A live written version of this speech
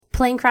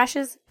Plane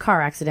crashes,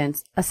 car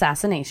accidents,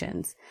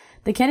 assassinations.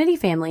 The Kennedy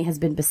family has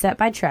been beset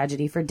by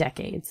tragedy for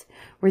decades.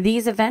 Were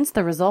these events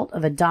the result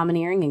of a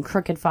domineering and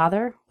crooked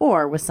father,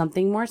 or was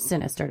something more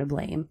sinister to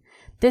blame?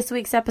 This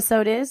week's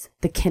episode is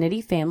The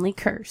Kennedy Family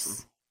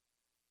Curse.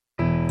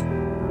 A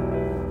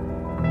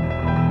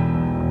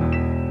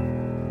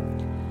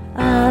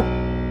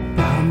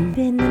bump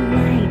in the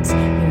night,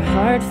 your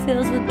heart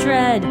fills with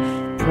dread.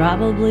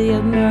 Probably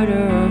a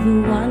murderer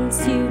who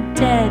wants you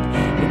dead.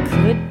 It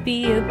could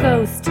be a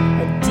ghost,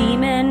 a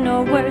demon,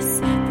 or worse.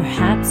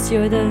 Perhaps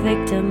you're the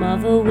victim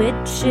of a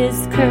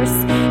witch's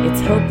curse.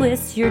 It's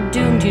hopeless, you're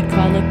doomed. You'd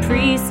call a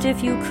priest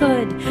if you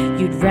could.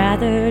 You'd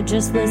rather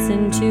just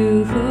listen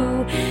to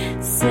who?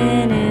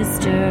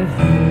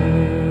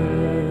 Sinisterhood.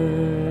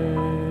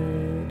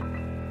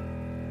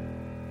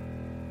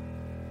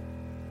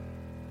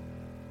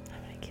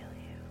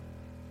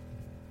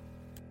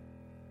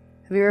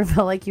 Have you ever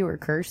felt like you were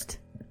cursed?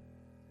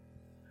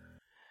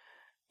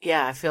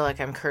 Yeah, I feel like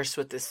I'm cursed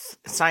with this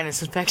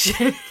sinus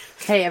infection.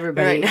 Hey,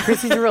 everybody. Right.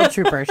 Chrissy's a real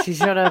trooper. She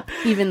showed up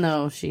even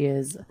though she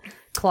is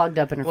clogged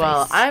up in her face.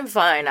 Well, I'm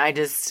fine. I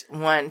just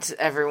want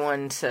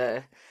everyone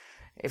to,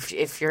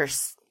 if you're,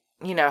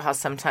 you know how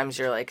sometimes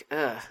you're like,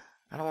 ugh,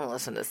 I don't want to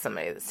listen to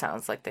somebody that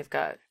sounds like they've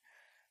got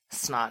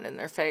snot in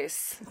their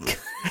face.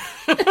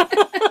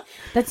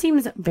 That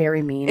seems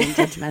very mean and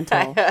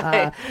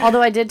judgmental.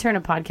 Although I did turn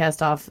a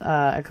podcast off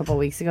a couple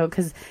weeks ago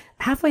because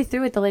halfway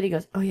through it, the lady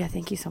goes, "Oh yeah,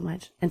 thank you so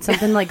much," and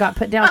something like got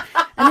put down,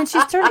 and then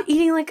she started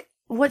eating like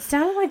what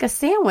sounded like a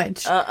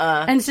sandwich.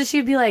 And so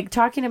she'd be like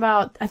talking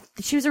about.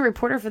 She was a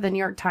reporter for the New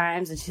York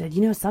Times, and she said, "You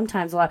know,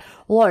 sometimes a lot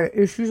of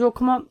issues will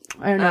come up."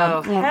 And,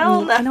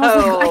 hell no! And I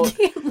was like, I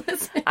can't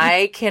listen.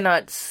 I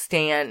cannot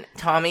stand.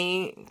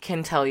 Tommy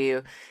can tell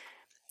you,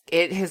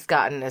 it has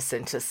gotten us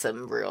into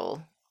some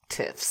real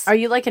tiffs. Are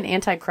you like an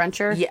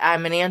anti-cruncher? Yeah,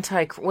 I'm an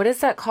anti. What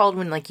is that called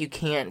when like you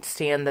can't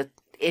stand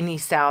any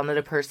sound that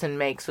a person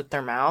makes with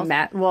their mouth?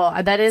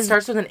 Well, that is It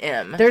starts with an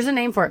M. There's a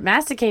name for it.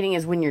 Masticating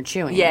is when you're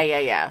chewing.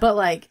 Yeah. But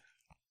like,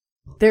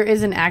 there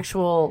is an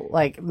actual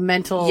like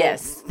mental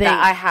thing.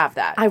 I have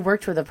that. I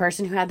worked with a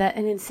person who had that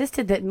and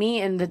insisted that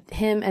me and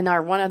him and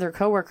our one other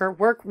coworker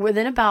work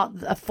within about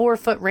a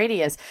 4-foot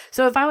radius.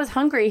 So if I was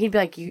hungry, he'd be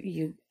like,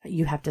 "You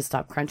have to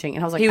stop crunching,"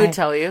 and I was like, He would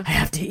tell you, "I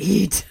have to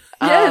eat."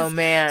 Oh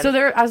man! So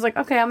I was like,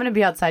 "Okay, I'm going to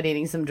be outside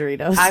eating some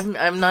Doritos."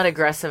 I'm not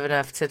aggressive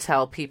enough to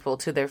tell people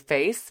to their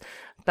face,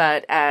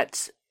 but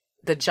at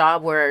the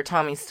job where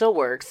Tommy still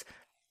works,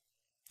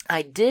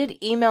 I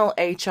did email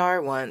HR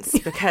once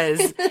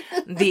because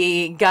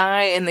the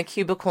guy in the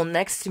cubicle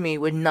next to me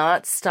would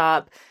not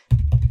stop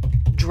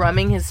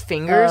drumming his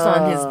fingers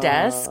on his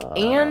desk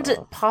and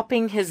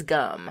popping his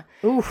gum.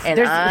 Oof,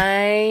 and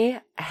I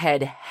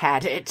had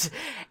it.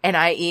 And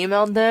I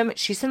emailed them.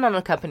 She sent on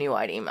a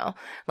company-wide email,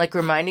 like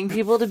reminding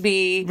people to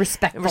be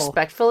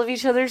respectful of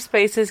each other's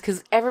spaces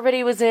because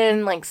everybody was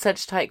in like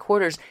such tight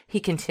quarters. He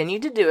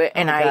continued to do it.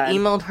 And I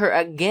emailed her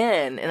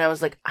again. And I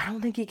was like, I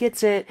don't think he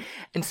gets it.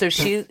 And so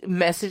she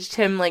messaged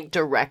him like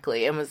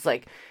directly and was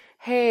like,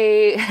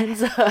 "Hey,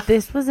 hands up."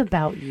 This was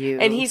about you.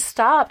 And he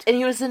stopped, and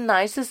he was the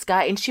nicest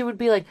guy. And she would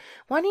be like,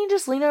 "Why don't you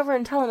just lean over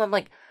and tell him?" I'm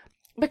like,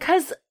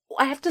 "Because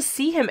I have to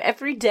see him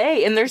every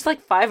day, and there's like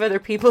 5 other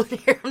people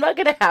here. I'm not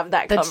going to have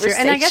that That's conversation." True.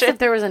 And I guess if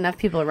there was enough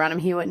people around him,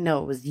 he wouldn't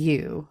know it was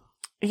you.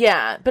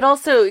 Yeah, but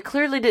also it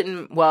clearly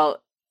didn't.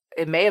 Well,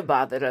 it may have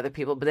bothered other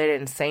people, but they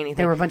didn't say anything.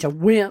 They were a bunch of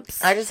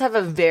wimps. I just have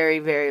a very,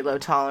 very low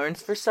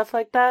tolerance for stuff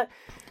like that.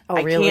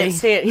 Oh, really? I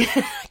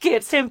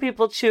can't stand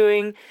people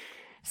chewing.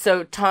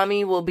 So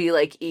Tommy will be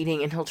like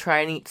eating and he'll try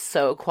and eat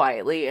so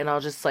quietly and I'll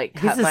just like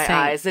cut my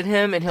eyes at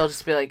him and he'll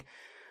just be like,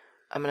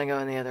 "I'm going to go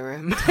in the other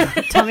room."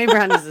 Tommy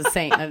Brown is a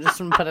saint. I just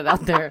want to put it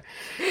out there.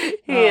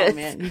 He is.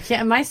 Man. You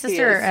can't. My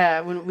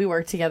sister, when we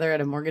worked together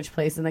at a mortgage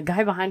place and the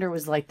guy behind her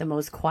was like the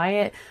most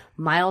quiet,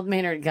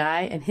 mild-mannered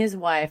guy and his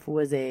wife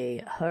was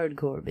a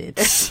hardcore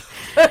bitch.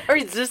 Or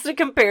is this a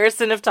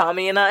comparison of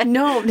Tommy and I?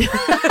 No.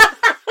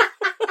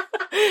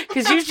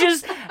 Because you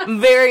just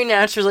very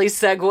naturally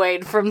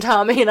segued from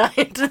Tommy and I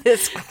into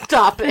this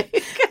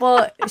topic.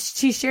 Well,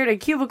 she shared a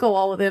cubicle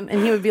wall with him,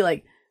 and he would be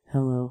like,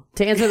 "Hello,"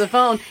 to answer the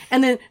phone.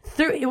 And then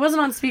it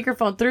wasn't on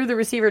speakerphone, through the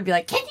receiver, it'd be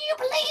like, "Can you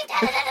believe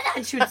that?"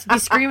 And she would be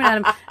screaming at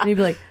him, and he'd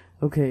be like,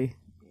 "Okay,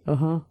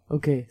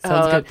 okay,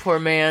 sounds good." Poor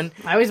man.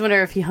 I always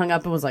wonder if he hung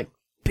up and was like,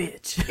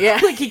 "Bitch."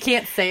 Yeah. Like he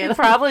can't say it. He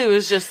probably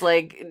was just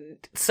like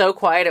so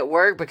quiet at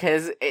work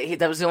because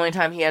that was the only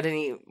time he had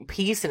any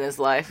peace in his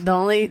life.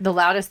 The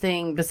loudest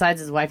thing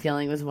besides his wife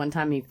yelling was one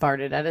time he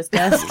farted at his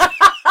desk.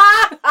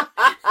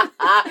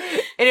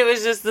 And it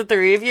was just the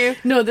 3 of you?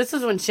 No, this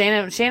was when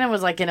Shannon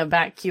was like in a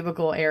back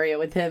cubicle area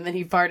with him and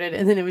he farted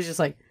and then it was just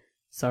like,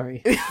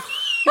 "Sorry."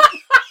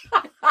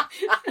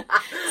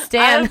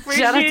 Stan,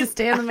 shout out to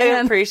Stan the man. I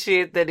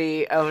appreciate that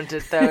he owned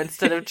it though,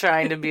 instead of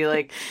trying to be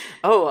like,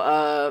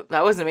 "Oh,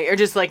 that wasn't me. Or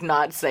just like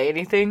not say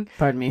anything.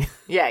 Pardon me.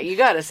 Yeah, you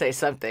got to say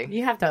something.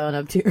 You have to own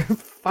up to your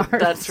farts.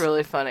 That's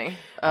really funny.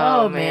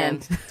 Oh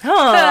man.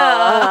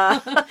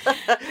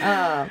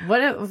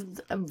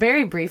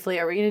 Very briefly,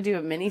 are we going to do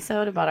a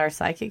mini-sode about our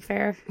psychic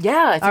fair?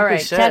 Yeah, I think all right,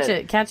 we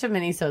should. Catch a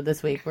mini-sode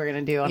this week. We're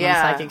going to do on our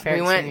psychic fair.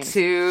 We went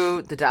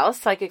to the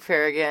Dallas Psychic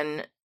Fair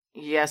again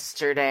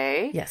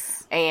yesterday.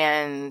 Yes.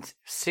 And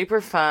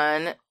super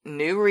fun.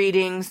 New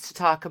readings to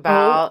talk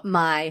about. Oh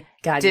my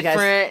God.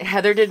 Different. You guys,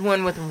 Heather did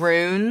one with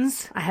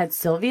runes. I had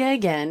Sylvia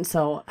again,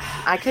 so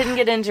I couldn't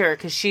get into her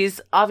because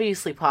she's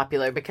obviously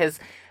popular, because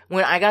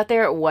when I got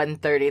there at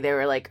 1:30, they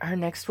were like, our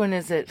next one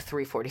is at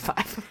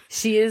 3:45.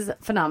 She is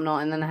phenomenal.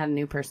 And then I had a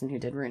new person who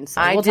did runes.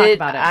 So we'll talk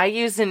about it. I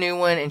used a new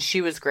one and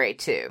she was great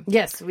too.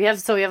 Yes, we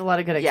have a lot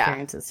of good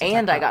experiences. Yeah.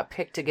 And I got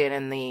picked again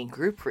in the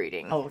group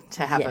reading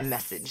to have a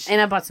message.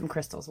 And I bought some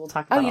crystals. We'll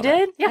talk about Oh, you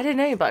did? That. Yeah. I didn't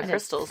know you bought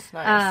crystals.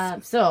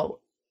 Nice. So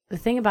the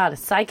thing about a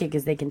psychic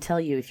is they can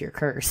tell you if you're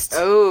cursed.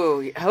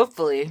 Oh,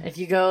 hopefully. If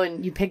you go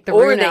and you pick the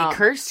rune Or they out,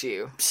 curse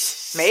you.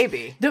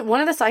 Maybe.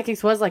 One of the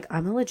psychics was like,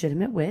 I'm a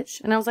legitimate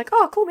witch. And I was like,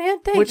 oh, cool, man.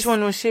 Thanks. Which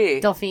one was she?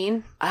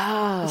 Delphine.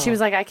 Oh. She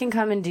was like, I can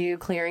come and do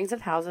clearings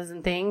of houses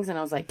and things. And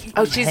I was like,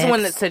 she's the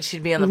one that said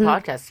she'd be on the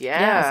podcast.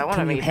 Yeah, I want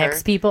to meet her.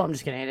 Hex people. I'm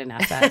just kidding. I didn't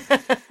ask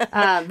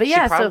that. But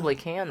yeah, she probably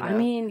can, though. I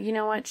mean, you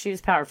know what? She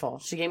was powerful.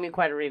 She gave me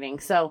quite a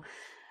reading. So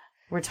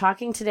we're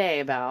talking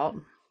today about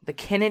the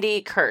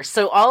Kennedy curse.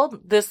 So all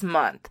this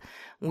month,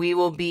 we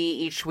will be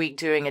each week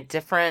doing a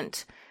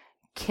different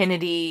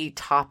Kennedy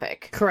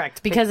topic.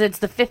 Correct, because it's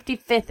the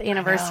 55th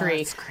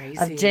anniversary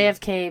of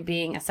JFK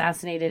being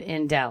assassinated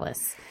in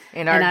Dallas.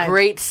 In our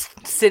great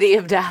city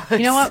of Dallas. You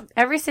know what?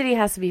 Every city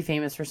has to be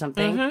famous for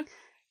something. Mm-hmm.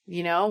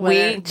 You know,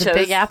 the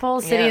Big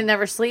Apple, city that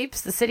never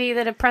sleeps, the city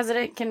that a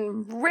president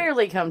can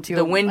rarely come to.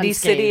 The Windy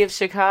City of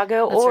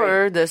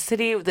Chicago, the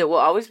city that will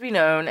always be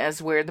known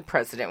as where the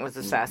president was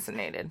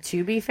assassinated.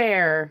 To be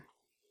fair,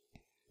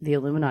 the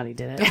Illuminati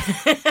did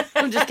it.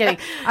 I'm just kidding.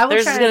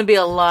 There's going to be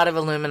a lot of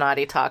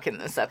Illuminati talk in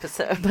this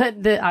episode.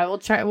 But I will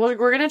try. We're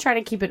going to try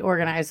to keep it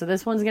organized. So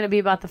this one's going to be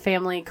about the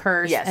family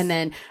curse. Yes. And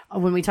then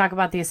when we talk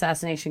about the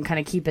assassination,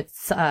 kind of keep it,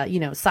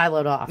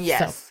 siloed off.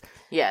 Yes. So.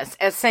 Yes.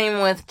 Same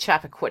with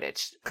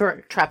Chappaquiddick.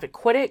 Correct.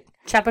 Chappaquiddick.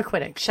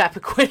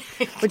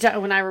 Which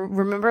when I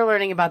remember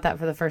learning about that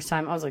for the first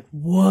time, I was like,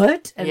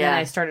 what? And then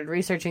I started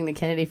researching the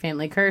Kennedy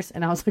family curse,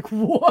 and I was like,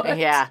 what?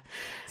 Yeah.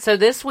 So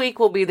this week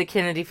will be the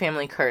Kennedy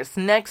family curse.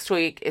 Next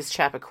week is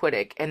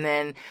Chappaquiddick. And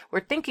then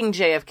we're thinking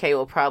JFK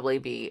will probably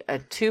be a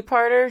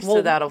two-parter,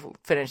 so that'll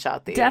finish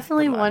out the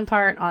Definitely one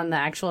part on the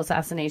actual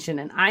assassination,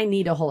 and I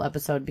need a whole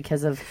episode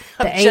because of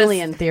the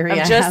alien theory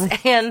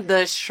and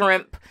the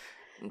shrimp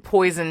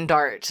poison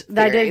dart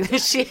theory that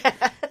she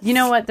has. You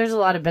know what? There's a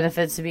lot of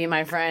benefits to being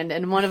my friend,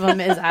 and one of them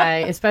is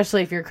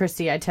especially if you're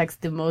Christy, I text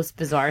the most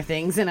bizarre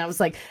things, and I was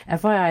like,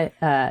 FYI,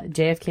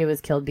 JFK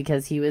was killed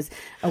because he was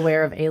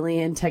aware of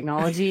alien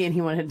technology, and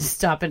he wanted to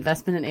stop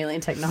investment in alien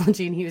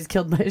technology, and he was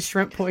killed by a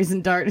shrimp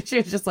poison dart, and she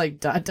was just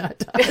like, ...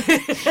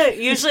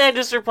 Usually I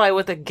just reply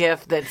with a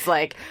GIF that's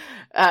like,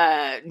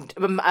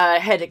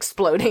 head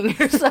exploding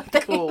or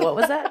something. Cool. What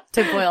was that?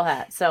 Tinfoil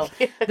hat. So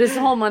this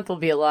whole month will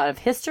be a lot of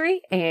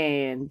history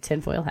and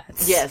tinfoil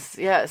hats.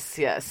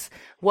 Yes.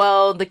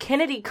 Well, the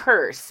Kennedy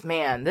curse,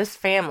 man, this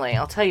family,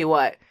 I'll tell you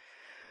what,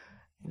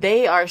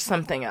 they are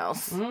something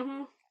else.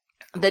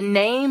 Mm-hmm. The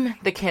name,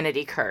 the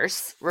Kennedy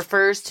curse,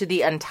 refers to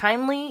the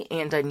untimely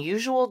and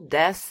unusual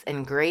deaths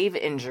and grave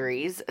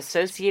injuries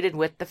associated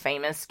with the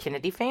famous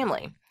Kennedy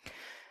family.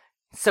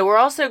 So we're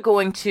also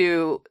going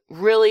to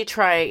really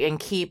try and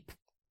keep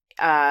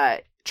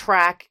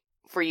track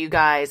for you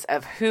guys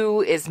of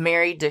who is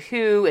married to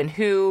who and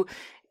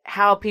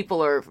how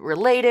people are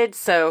related.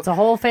 So it's a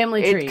whole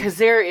family tree. Because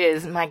there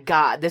is, my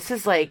God, this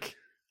is like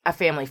a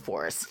family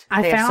forest.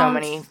 They have so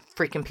many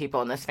freaking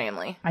people in this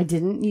family. I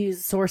didn't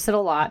source it a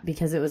lot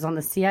because it was on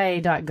the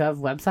CIA.gov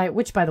website,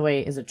 which, by the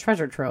way, is a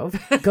treasure trove.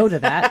 Go to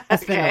that. I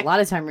spent a lot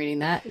of time reading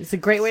that. It's a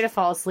great way to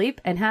fall asleep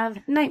and have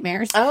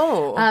nightmares.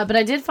 Oh. But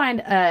I did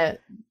find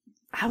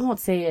I won't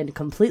say a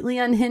completely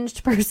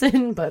unhinged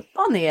person, but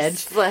on the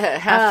edge.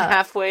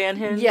 Halfway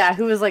unhinged? Yeah,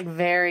 who was like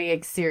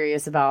very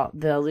serious about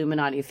the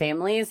Illuminati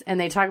families. And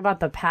they talk about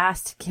the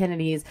past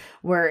Kennedys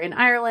were in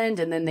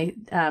Ireland, and then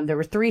there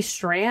were 3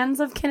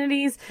 strands of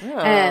Kennedys. Oh,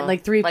 and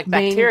like 3 like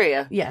main,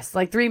 bacteria. Yes,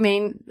 like 3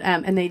 main,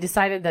 and they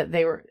decided that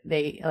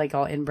they like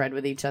all inbred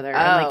with each other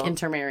and like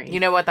intermarried.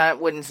 You know what?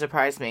 That wouldn't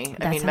surprise me.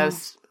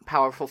 Most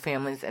powerful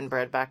families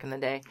inbred back in the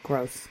day.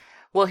 Gross.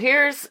 Well,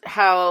 here's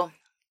how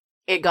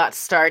it got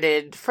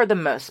started for the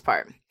most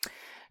part.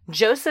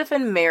 Joseph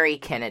and Mary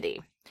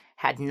Kennedy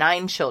had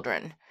 9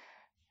 children.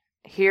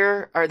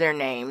 Here are their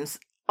names.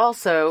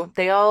 Also,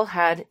 they all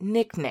had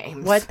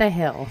nicknames. What the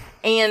hell?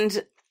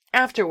 And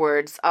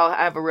afterwards, I'll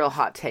have a real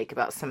hot take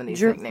about some of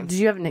these nicknames. Did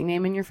you have a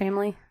nickname in your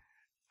family?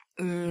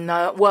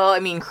 No. Well,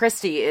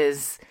 Christy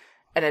is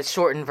a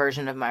shortened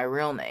version of my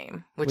real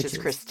name, which is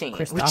Christine,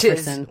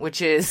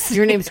 which is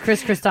your name's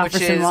Chris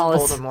Christopherson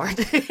Wallace.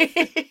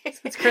 Voldemort.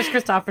 It's Chris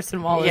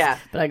Christopherson Wallace. Yeah,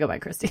 but I go by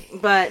Christy.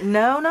 But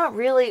no, not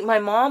really. My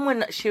mom,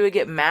 when she would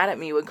get mad at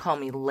me, would call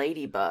me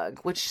Ladybug,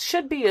 which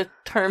should be a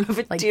term of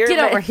endearment. Get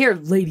over here,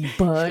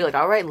 Ladybug. She'd be like,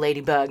 all right,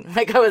 Ladybug.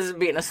 Like I was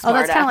being a smart. Oh,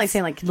 that's kind of like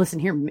saying, like, listen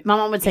here. My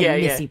mom would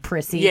say, Missy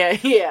Prissy.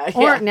 Yeah.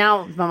 Or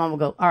now my mom will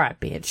go, all right,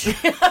 bitch.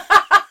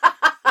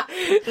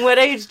 What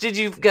age did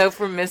you go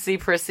from Missy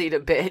Prissy to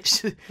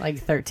bitch? Like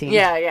 13.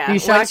 Yeah. You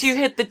shocked? Once you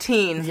hit the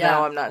teens,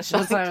 no, I'm not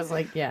shocked. That's why I was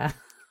like, yeah.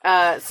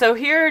 So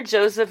here are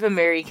Joseph and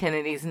Mary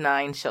Kennedy's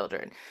 9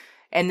 children.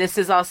 And this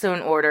is also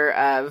in order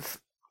of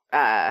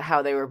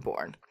how they were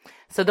born.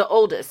 So the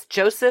oldest,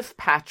 Joseph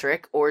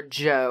Patrick, or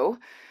Joe,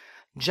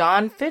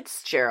 John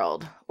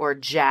Fitzgerald, or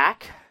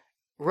Jack,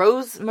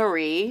 Rose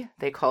Marie,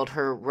 they called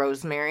her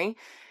Rosemary,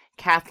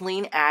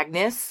 Kathleen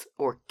Agnes,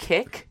 or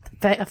Kick.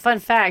 A fun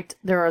fact,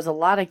 there was a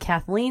lot of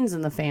Kathleens in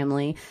the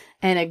family,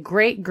 and a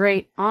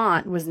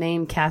great-great-aunt was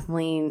named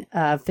Kathleen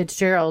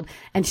Fitzgerald,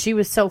 and she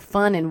was so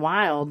fun and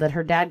wild that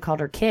her dad called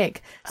her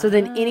Kick. So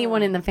then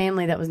anyone in the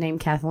family that was named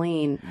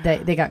Kathleen,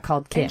 they got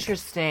called Kick.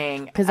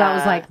 Interesting. Because I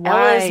was like,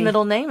 why? Ella's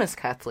middle name is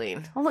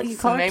Kathleen. Oh, look, you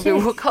call her maybe Kick.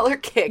 We'll call her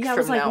Kick from now on.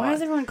 I was like, why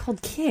is everyone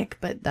called Kick?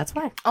 But that's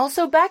why.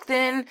 Also, back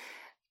then,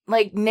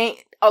 like,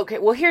 okay,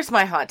 well, here's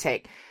my hot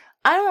take.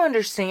 I don't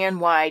understand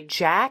why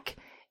Jack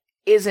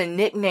is a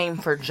nickname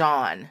for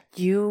John.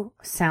 You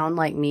sound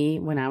like me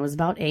when I was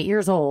about 8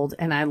 years old,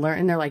 and I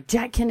learned, and they're like,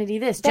 Jack Kennedy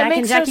this, Jack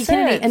and Jackie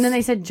Kennedy. And then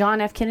they said John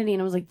F. Kennedy,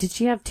 and I was like, did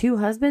she have 2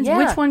 husbands? Yeah.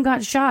 Which one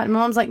got shot? And my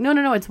mom's like,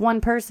 no, it's one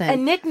person. A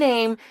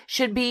nickname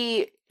should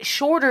be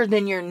shorter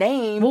than your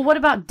name. Well, what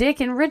about Dick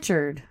and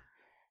Richard?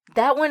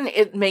 That one,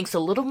 it makes a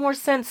little more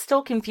sense,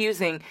 still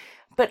confusing,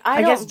 but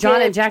I guess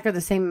John and Jack are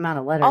the same amount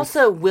of letters.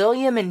 Also,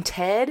 William and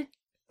Ted?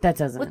 That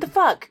doesn't. What the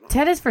fuck?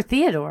 Ted is for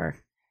Theodore.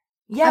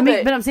 Yeah, I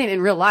mean, but I'm saying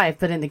in real life,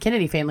 but in the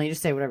Kennedy family, you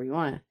just say whatever you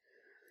want.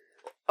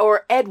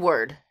 Or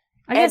Edward.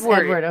 I guess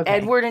Edward, okay.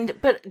 Edward,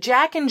 but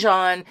Jack and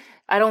John,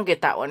 I don't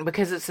get that one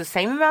because it's the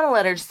same amount of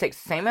letters, takes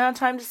the same amount of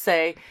time to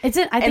say.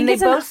 And they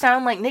both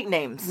sound like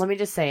nicknames. Let me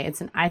just say,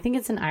 I think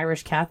it's an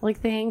Irish Catholic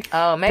thing.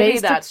 Oh, maybe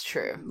that's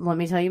true. Let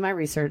me tell you my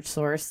research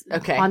source.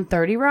 Okay. On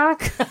 30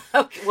 Rock.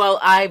 Okay, well,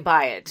 I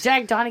buy it.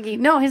 Jack Donaghy.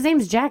 No, his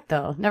name's Jack,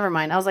 though. Never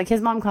mind. I was like,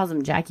 his mom calls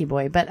him Jackie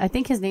Boy, but I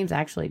think his name's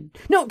actually...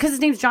 No, because his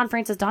name's John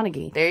Francis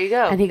Donaghy. There you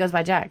go. And he goes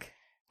by Jack.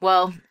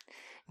 Well,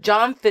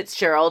 John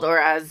Fitzgerald, or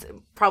as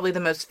probably the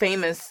most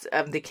famous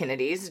of the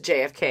Kennedys,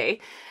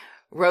 JFK,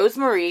 Rose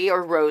Marie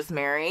or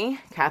Rosemary,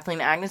 Kathleen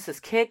Agnes is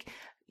Kick,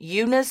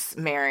 Eunice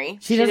Mary.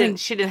 She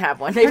didn't have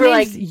one. They were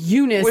like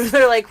Eunice.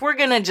 They're like, we're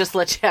gonna just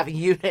let you have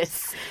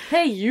Eunice.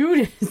 Hey,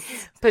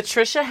 Eunice.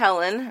 Patricia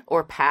Helen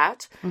or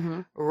Pat.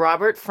 Mm-hmm.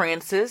 Robert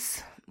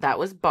Francis. That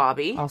was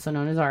Bobby, also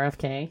known as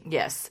RFK.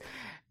 Yes.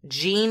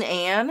 Jean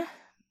Ann.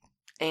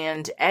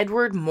 And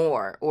Edward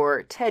Moore,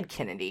 or Ted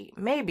Kennedy,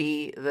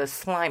 maybe the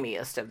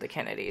slimiest of the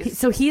Kennedys.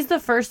 So he's the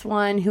first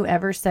one who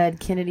ever said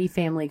Kennedy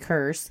family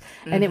curse.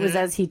 And it was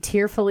as he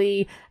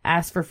tearfully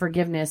asked for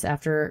forgiveness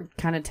after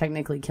kind of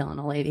technically killing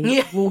a lady.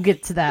 Yeah. We'll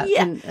get to that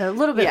in a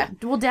little bit. Yeah.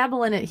 We'll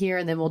dabble in it here,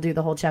 and then we'll do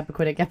the whole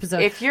Chappaquiddick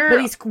episode.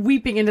 But he's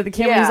weeping into the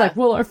camera. He's like,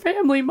 well, our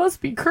family must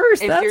be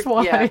cursed. That's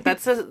why. Yeah,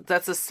 that's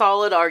a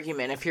solid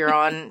argument. If you're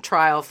on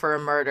trial for a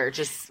murder,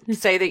 just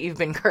say that you've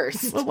been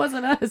cursed. It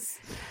wasn't us.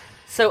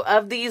 So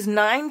of these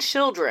 9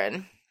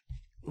 children,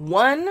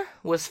 1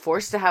 was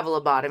forced to have a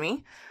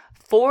lobotomy,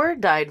 4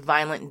 died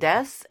violent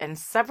deaths, and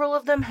several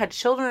of them had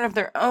children of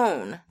their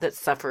own that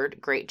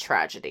suffered great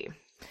tragedy.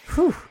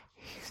 Whew.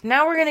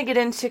 Now we're going to get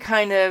into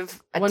kind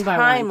of a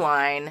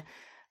timeline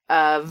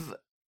of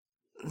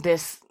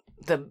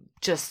the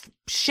just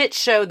shit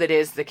show that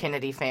is the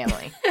Kennedy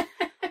family.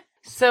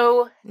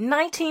 So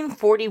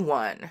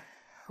 1941,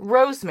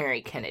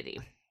 Rosemary Kennedy.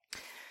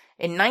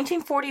 In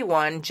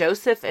 1941,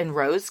 Joseph and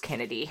Rose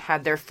Kennedy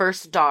had their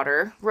first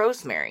daughter,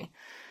 Rosemary.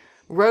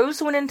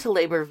 Rose went into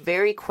labor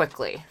very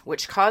quickly,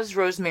 which caused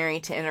Rosemary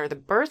to enter the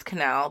birth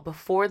canal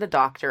before the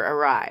doctor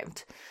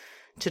arrived.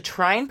 To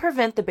try and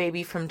prevent the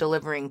baby from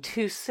delivering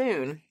too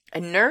soon, a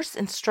nurse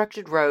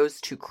instructed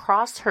Rose to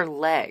cross her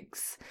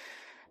legs.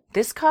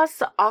 This caused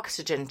the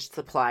oxygen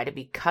supply to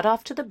be cut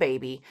off to the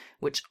baby,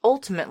 which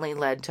ultimately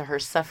led to her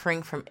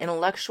suffering from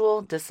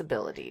intellectual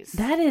disabilities.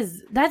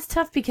 That's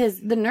tough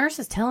because the nurse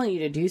is telling you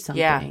to do something.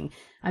 Yeah.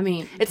 I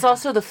mean, it's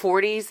also the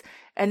 40s,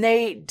 and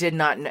they did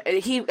not know.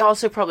 He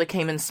also probably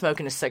came in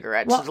smoking a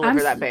cigarette to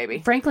deliver that baby.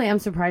 Frankly, I'm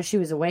surprised she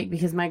was awake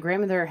because my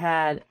grandmother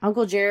had...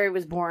 Uncle Jerry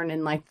was born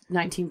in like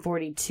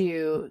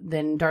 1942.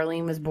 Then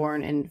Darlene was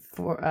born in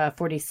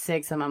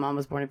 46, and my mom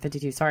was born in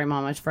 52. Sorry,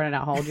 Mom, I just fronted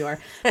out how old you are.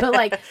 But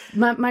like,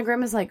 my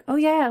grandma's like, oh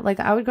yeah, like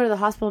I would go to the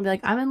hospital and be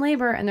like, I'm in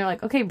labor, and they're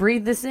like, okay,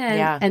 breathe this in.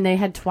 Yeah. And they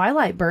had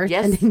twilight birth,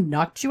 and they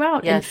knocked you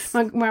out. Yes.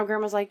 And my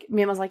grandma's like,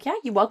 yeah,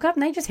 you woke up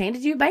and they just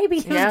handed you a baby.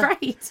 It was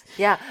great.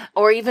 Yeah.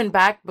 Or even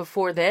back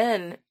before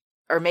then,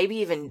 or maybe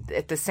even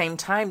at the same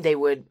time,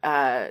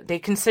 they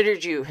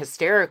considered you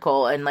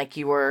hysterical and like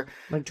you were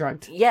like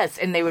drugged. Yes.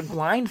 And they would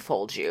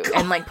blindfold you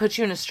and like put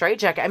you in a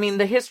straitjacket. I mean,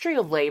 the history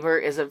of labor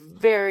is a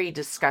very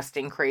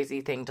disgusting,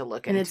 crazy thing to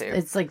look into.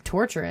 It's like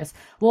torturous.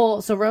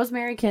 Well, so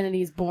Rosemary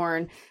Kennedy's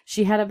born.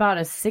 She had about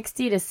a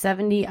 60 to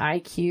 70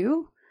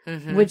 IQ,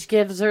 which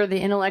gives her the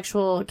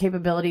intellectual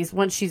capabilities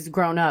once she's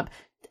grown up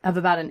of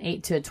about an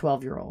 8 to a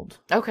 12-year-old.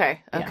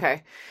 Okay. Yeah.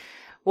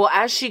 Well,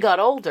 as she got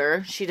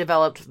older, she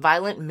developed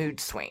violent mood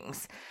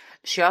swings.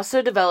 She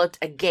also developed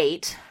a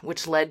gait,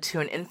 which led to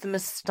an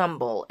infamous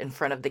stumble in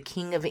front of the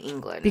King of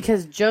England.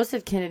 Because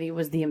Joseph Kennedy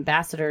was the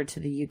ambassador to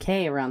the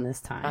UK around this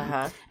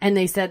time. And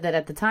they said that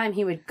at the time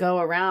he would go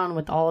around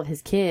with all of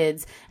his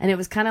kids. And it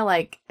was kind of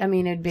like, I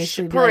mean, it would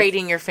basically be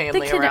parading like your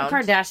family the around.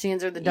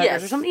 Kardashians or the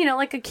Duggars or something,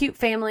 like a cute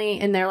family.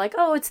 And they're like,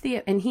 oh, it's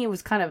the... And he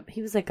was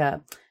like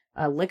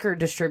a liquor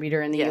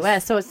distributor in the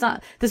U.S. So it's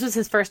not... This was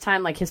his first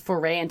time, like his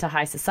foray into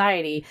high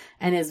society.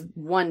 And his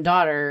one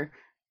daughter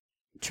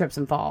trips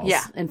and falls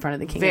in front of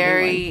the King of England.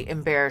 Very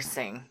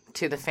embarrassing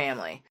to the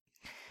family.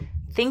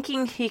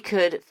 Thinking he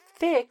could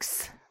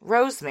fix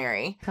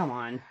Rosemary. Come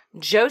on.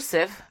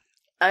 Joseph,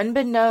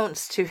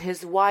 unbeknownst to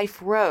his wife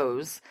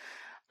Rose,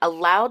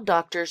 allowed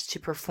doctors to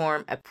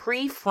perform a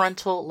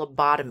prefrontal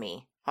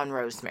lobotomy on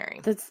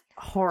Rosemary. That's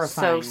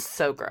horrifying.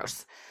 So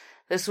gross.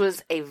 This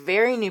was a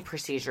very new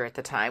procedure at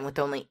the time, with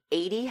only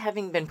 80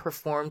 having been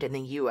performed in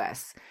the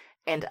U.S.,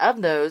 and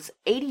of those,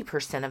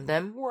 80% of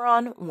them were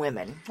on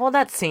women. Well,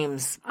 that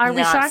seems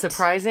not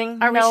surprising.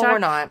 No, we're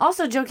not.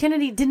 Also, Joe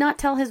Kennedy did not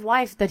tell his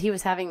wife that he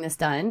was having this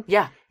done.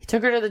 Yeah. He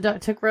took her to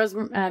took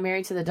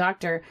Rosemary to the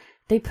doctor.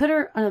 They put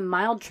her on a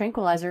mild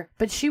tranquilizer,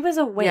 but she was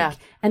awake. Yeah.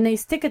 And they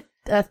stick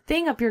a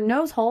thing up your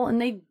nose hole,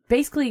 and they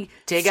basically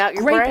dig out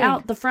your brain. Scrape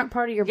out the front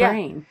part of your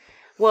brain.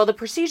 Well, the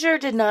procedure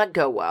did not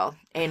go well,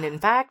 and in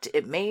fact,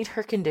 it made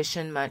her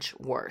condition much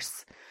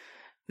worse.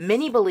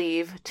 Many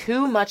believe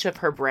too much of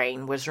her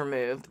brain was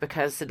removed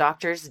because the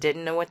doctors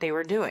didn't know what they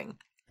were doing.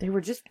 They were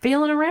just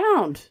feeling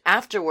around.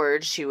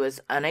 Afterwards, she was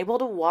unable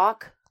to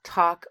walk,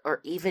 talk, or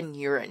even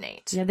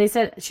urinate. Yeah, they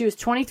said she was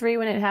 23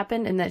 when it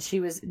happened and that she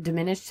was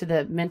diminished to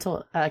the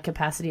mental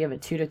capacity of a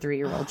 2 to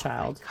 3-year-old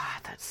child.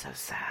 God, that's so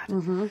sad.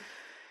 Mm-hmm.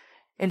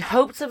 In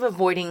hopes of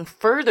avoiding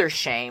further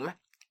shame,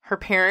 her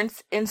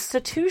parents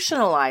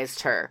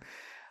institutionalized her,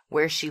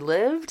 where she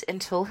lived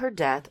until her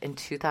death in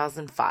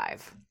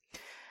 2005.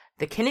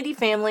 The Kennedy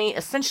family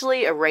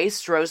essentially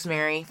erased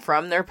Rosemary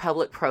from their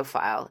public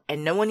profile,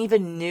 and no one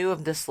even knew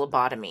of this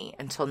lobotomy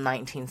until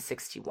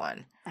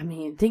 1961. I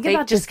mean, think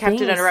about they just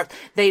kept it under wraps.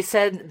 They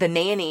said the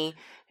nanny,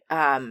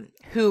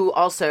 who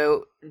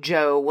also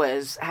Joe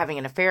was having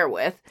an affair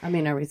with. I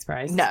mean, are we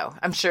surprised? No,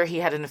 I'm sure he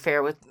had an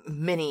affair with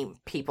many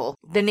people.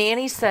 The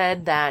nanny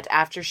said that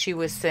after she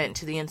was sent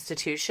to the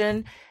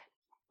institution,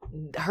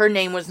 her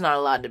name was not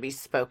allowed to be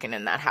spoken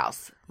in that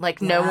house.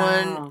 Like no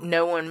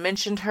one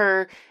mentioned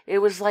her. It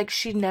was like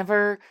she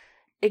never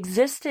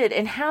existed.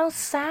 And how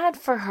sad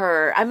for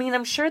her. I mean,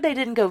 I'm sure they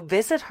didn't go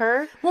visit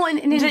her. Well,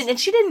 and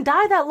she didn't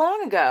die that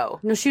long ago.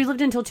 No, she lived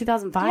until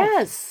 2005.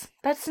 Yes,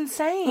 that's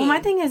insane. Well, my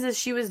thing is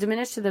she was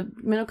diminished to the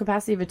mental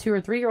capacity of a 2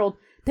 or 3-year-old.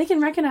 They can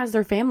recognize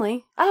their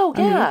family. Oh,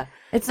 yeah. I mean,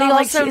 it's not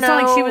like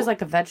she was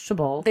like a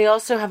vegetable. They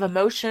also have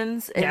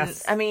emotions. And,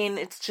 yes. I mean,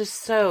 it's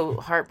just so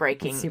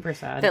heartbreaking. It's super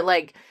sad. That,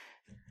 like,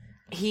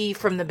 he,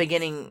 from the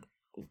beginning,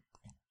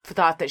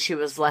 thought that she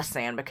was less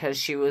than because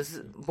she was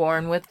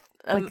born with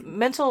a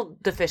mental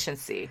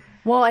deficiency.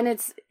 Well,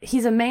 and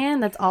he's a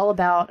man that's all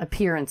about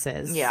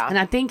appearances. Yeah. And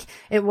I think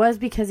it was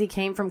because he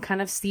came from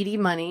kind of seedy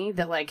money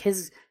that like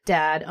his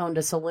dad owned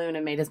a saloon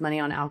and made his money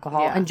on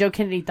alcohol. Yeah. And Joe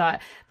Kennedy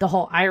thought the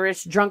whole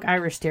drunk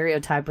Irish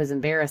stereotype was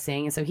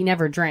embarrassing. And so he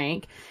never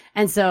drank.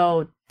 And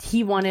so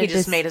he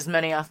just made his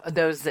money off of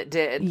those that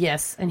did.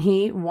 Yes. And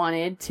he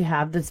wanted to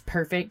have this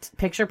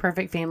picture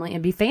perfect family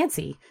and be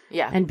fancy.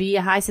 Yeah. And be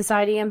a high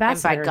society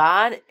ambassador. And by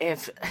God,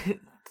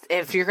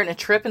 if you're going to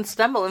trip and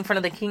stumble in front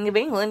of the King of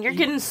England, you're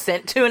getting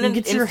sent to an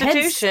institution your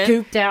head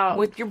scooped out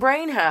with your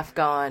brain half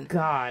gone.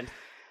 God.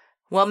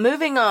 Well,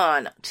 moving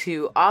on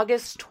to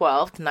August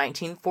 12th,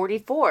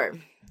 1944.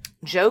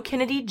 Joe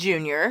Kennedy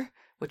Jr.,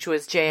 which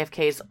was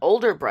JFK's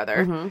older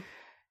brother, mm-hmm.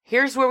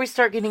 Here's where we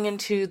start getting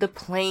into the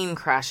plane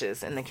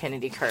crashes in the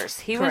Kennedy curse.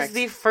 He Correct. was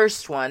the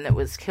first one that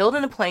was killed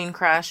in a plane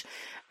crash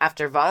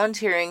after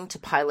volunteering to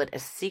pilot a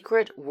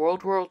secret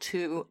World War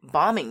II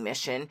bombing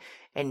mission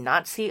in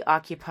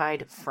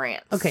Nazi-occupied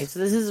France. Okay, so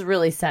this is a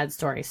really sad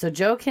story. So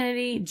Joe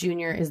Kennedy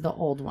Jr. is the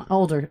oldest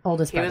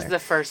brother. He was the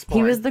firstborn.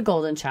 He was the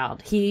golden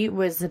child. He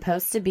was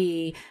supposed to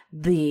be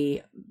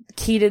the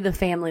key to the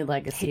family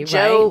legacy,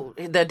 Joe,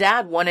 right? The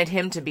dad wanted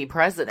him to be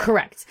president.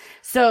 Correct.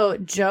 So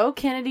Joe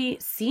Kennedy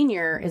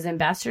Sr. is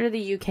ambassador to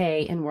the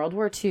UK in World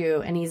War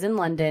II, and he's in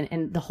London.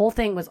 And the whole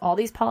thing was all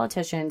these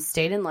politicians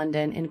stayed in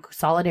London in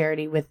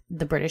solidarity with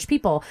the British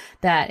people,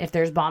 that if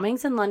there's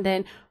bombings in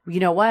London, you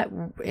know what?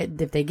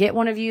 If they get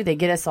one of you, they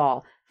get us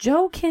all.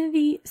 Joe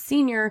Kennedy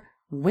Sr.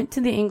 went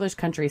to the English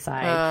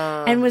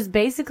countryside and was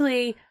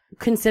basically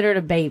considered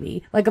a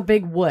baby, like a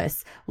big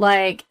wuss.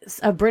 Like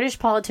a British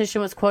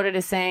politician was quoted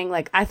as saying,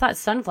 like, I thought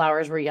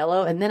sunflowers were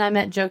yellow, and then I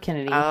met Joe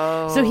Kennedy.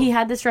 Oh, so he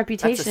had this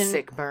reputation. That's a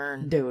sick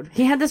burn, dude.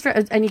 He had this,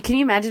 and can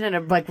you imagine in a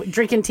like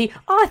drinking tea?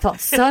 Oh, I thought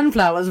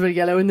sunflowers were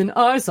yellow, and then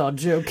I saw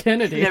Joe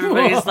Kennedy. And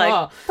everybody's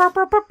like,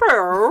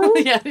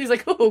 yeah, he's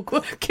like,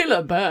 oh,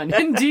 killer burn,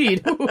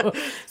 indeed.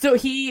 So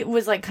he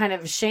was like kind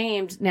of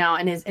shamed now,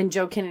 and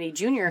Joe Kennedy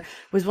Jr.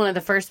 was one of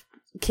the first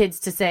kids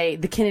to say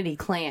the Kennedy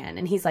clan,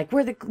 and he's like,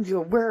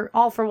 we're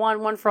all for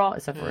one for all,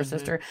 except for her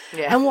sister.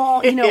 Yeah. And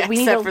well, we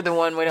need except for the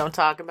one we don't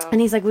talk about.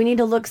 And he's like, we need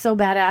to look so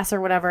badass or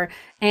whatever.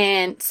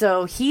 And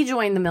so he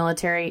joined the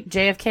military.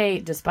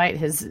 JFK, despite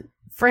his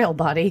frail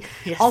body,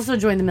 also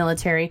joined the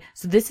military.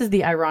 So this is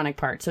the ironic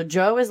part. So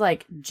Joe is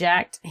like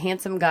jacked,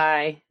 handsome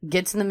guy,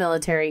 gets in the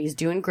military. He's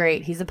doing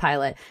great. He's a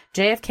pilot.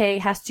 JFK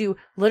has to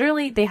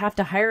they have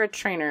to hire a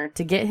trainer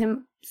to get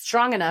him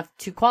strong enough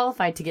to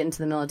qualify to get into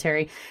the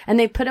military, and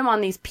they put him on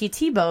these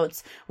PT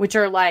boats, which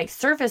are like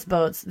surface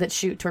boats that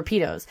shoot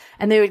torpedoes.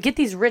 And they would get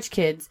these rich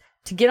kids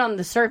to get on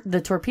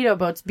the torpedo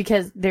boats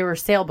because they were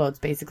sailboats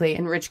basically,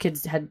 and rich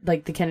kids had,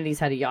 like, the Kennedys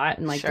had a yacht,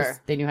 and like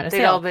they knew how to sail.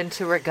 They'd all been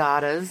to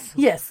regattas.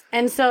 Yes.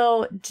 And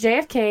so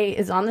JFK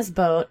is on this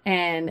boat,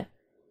 and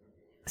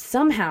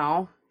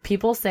somehow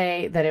people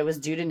say that it was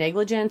due to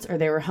negligence, or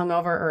they were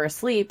hungover or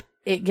asleep.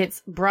 It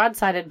gets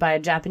broadsided by a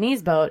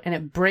Japanese boat, and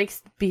it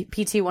breaks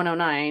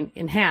PT-109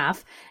 in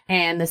half,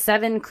 and the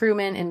 7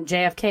 crewmen and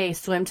JFK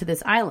swim to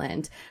this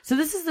island. So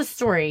this is the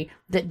story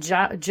that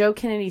Joe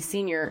Kennedy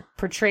Sr.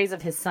 portrays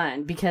of his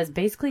son, because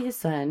basically his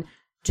son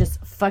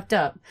just fucked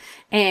up,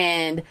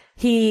 and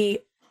he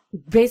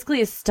basically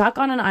is stuck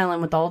on an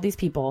island with all of these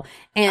people.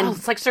 And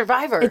it's like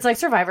Survivor. It's like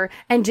Survivor.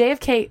 And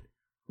JFK,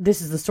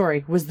 this is the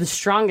story, was the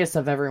strongest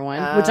of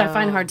everyone, which I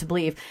find hard to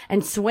believe.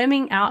 And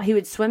swimming out, he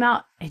would swim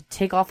out,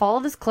 take off all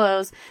of his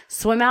clothes,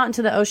 swim out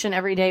into the ocean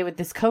every day with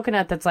this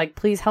coconut that's like,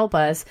 please help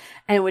us,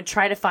 and would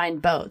try to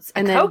find boats.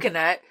 And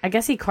coconut? I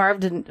guess he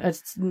carved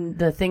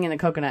the thing in the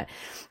coconut.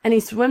 And he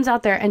swims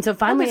out there, and so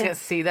finally... Nobody's going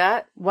to see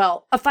that.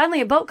 Well,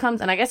 finally a boat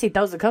comes, and I guess he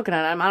throws the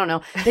coconut at him. I don't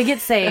know. They get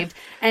saved,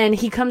 and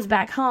he comes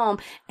back home,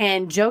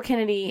 and Joe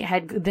Kennedy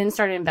had then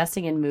started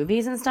investing in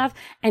movies and stuff,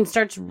 and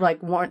starts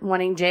like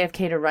wanting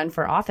JFK to run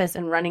for office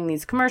and running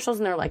these commercials,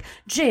 and they're like,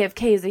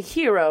 JFK is a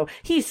hero.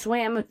 He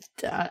swam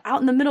out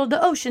in the middle of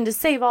the ocean to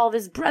save all of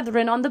his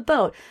brethren on the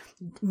boat.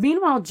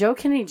 Meanwhile, Joe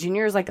Kennedy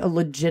Jr. is like a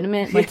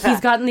legitimate, like he's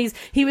gotten these,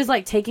 he was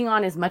like taking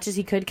on as much as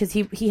he could because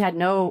he had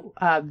no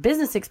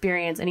business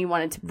experience, and he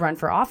wanted to run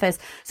for office.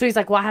 So he's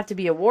like, well, I have to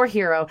be a war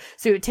hero.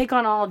 So he would take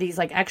on all of these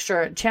like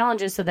extra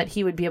challenges so that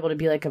he would be able to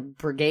be like a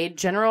brigade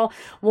general.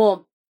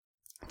 Well,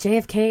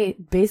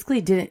 JFK basically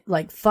didn't,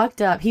 like,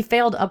 fucked up. He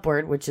failed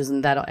upward, which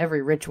isn't that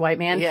every rich white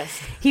man?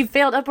 Yes. He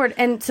failed upward.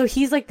 And so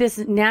he's like this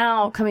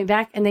now coming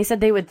back. And they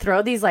said they would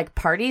throw these like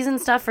parties and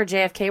stuff for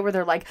JFK where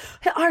they're like,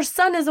 our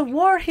son is a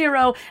war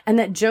hero. And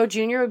that Joe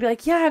Jr. would be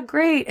like, yeah,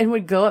 great. And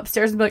would go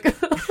upstairs and be like, and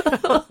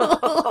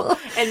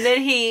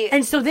then he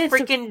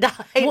freaking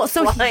died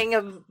flying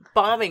a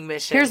bombing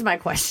mission. Here's my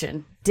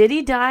question. Did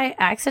he die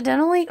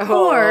accidentally?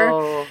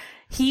 Oh. Or...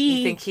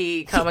 You think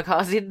he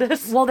kamikazed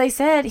this? Well, they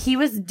said he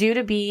was due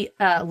to be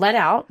let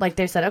out. Like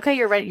they said, okay,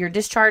 you're ready. You're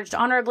discharged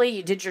honorably.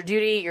 You did your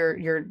duty.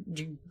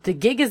 The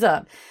gig is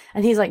up.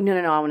 And he's like, no,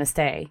 I want to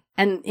stay.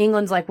 And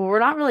England's like, well, we're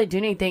not really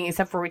doing anything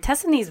except for we're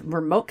testing these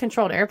remote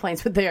controlled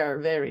airplanes, but they are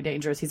very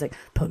dangerous. He's like,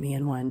 put me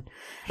in one.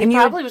 He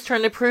probably was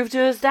trying to prove to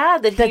his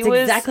dad that he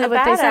was exactly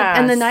what they said.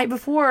 And the night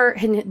before,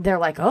 they're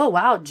like, oh,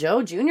 wow,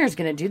 Joe Jr. is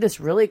going to do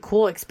this really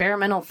cool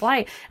experimental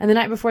flight. And the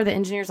night before, the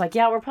engineer's like,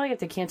 yeah, we're probably going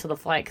to have to cancel the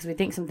flight because we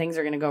think some things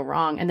are going to go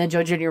wrong. And then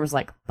Joe Jr. was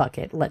like, fuck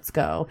it, let's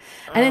go.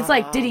 And it's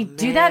like, did he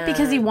do that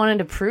because he wanted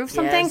to prove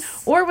something?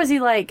 Yes. Or was he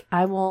like,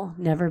 I will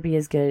never be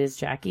as good as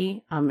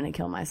Jackie. I'm going to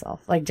kill myself.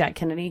 Like Jack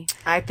Kennedy.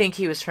 I think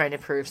he was trying to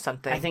prove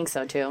something. I think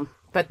so too.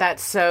 But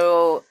that's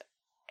so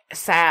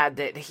sad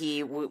that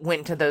he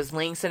went to those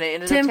links and it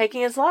ended up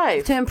taking his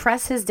life. To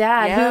impress his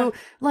dad, who,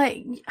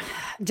 like...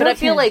 But I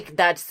feel like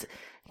that's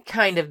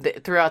kind of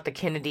throughout the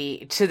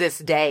Kennedy, to this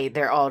day,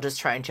 they're all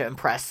just trying to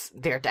impress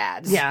their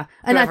dads. Yeah.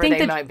 And I think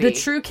that the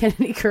true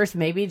Kennedy curse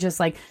may be just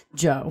like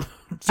Joe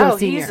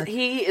Sr.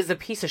 He is a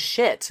piece of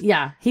shit.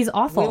 Yeah, he's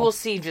awful. We will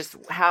see just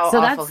how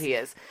awful he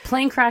is.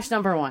 Plane crash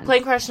number 1.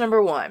 Plane crash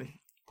number 1.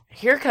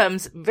 Here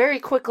comes,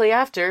 very quickly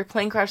after,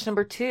 plane crash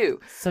number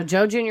 2. So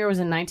Joe Jr. was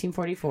in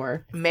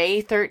 1944.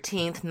 May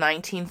 13th,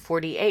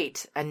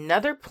 1948.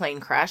 Another plane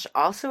crash,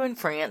 also in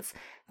France,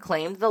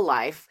 claimed the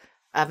life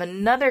of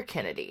another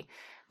Kennedy.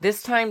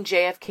 This time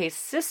JFK's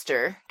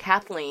sister,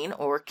 Kathleen,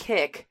 or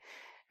Kick,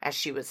 as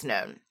she was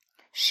known.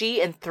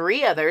 She and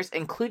 3 others,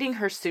 including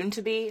her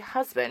soon-to-be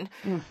husband,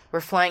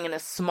 were flying in a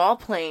small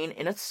plane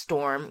in a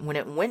storm when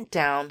it went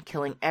down,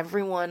 killing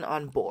everyone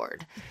on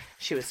board.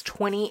 She was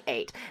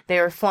 28. They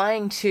were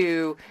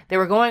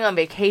going on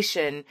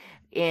vacation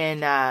in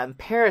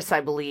Paris,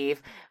 I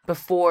believe,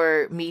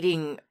 before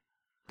meeting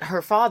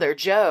her father,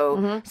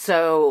 Joe,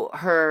 so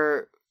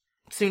her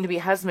soon-to-be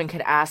husband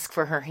could ask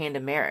for her hand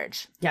in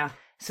marriage. Yeah.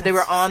 So they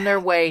were on their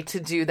way to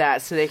do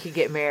that so they could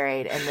get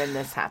married, and then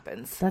this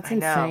happens. That's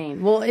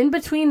insane. Well, in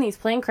between these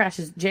plane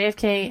crashes,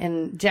 JFK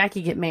and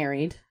Jackie get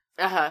married.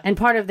 And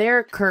part of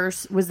their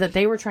curse was that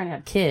they were trying to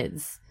have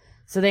kids.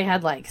 So they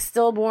had like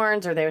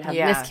stillborns or they would have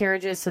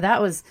miscarriages. So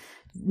that was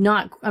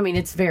not, I mean,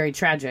 it's very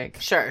tragic.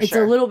 It's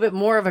a little bit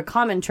more of a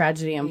common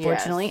tragedy,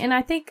 unfortunately. Yes. And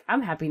I think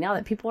I'm happy now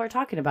that people are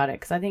talking about it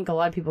because I think a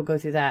lot of people go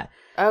through that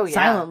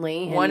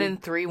silently. 1 in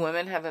 3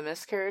 women have a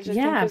miscarriage. I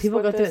think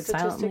people go through it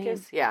silently.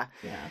 Yeah.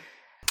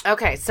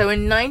 Okay, so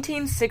in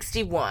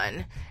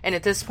 1961, and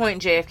at this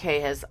point JFK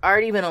has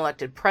already been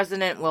elected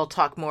president. We'll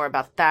talk more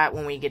about that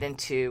when we get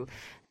into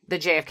the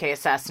JFK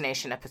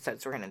assassination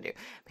episodes we're going to do.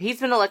 But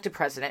he's been elected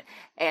president,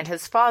 and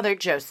his father,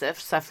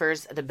 Joseph,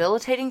 suffers a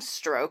debilitating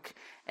stroke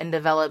and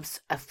develops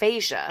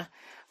aphasia,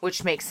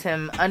 which makes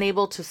him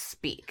unable to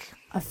speak.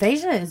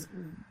 Aphasia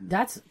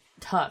that's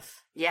tough.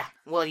 Yeah.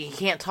 Well, he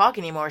can't talk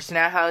anymore, so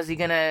now how is he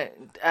going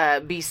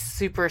to be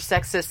super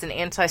sexist and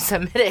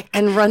anti-Semitic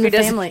and run the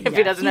family if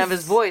he doesn't have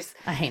his voice?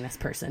 A heinous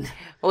person.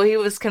 Well, he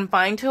was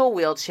confined to a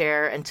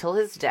wheelchair until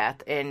his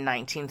death in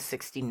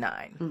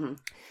 1969.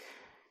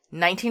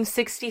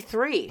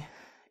 1963,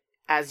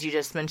 as you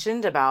just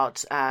mentioned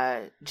about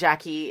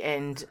Jackie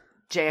and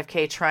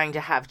JFK trying to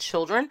have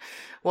children.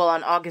 Well,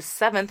 on August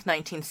 7th,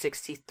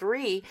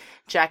 1963,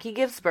 Jackie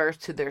gives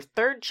birth to their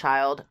third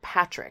child,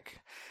 Patrick.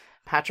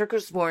 Patrick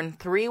was born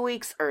 3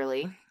 weeks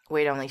early,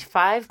 weighed only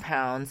 5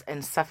 pounds,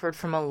 and suffered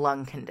from a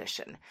lung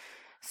condition.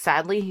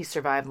 Sadly, he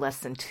survived less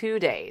than 2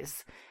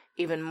 days.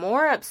 Even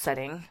more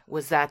upsetting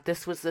was that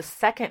this was the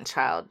second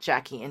child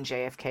Jackie and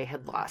JFK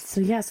had lost.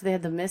 So they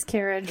had the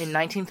miscarriage. In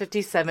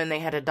 1957, they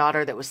had a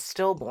daughter that was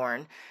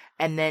stillborn,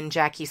 and then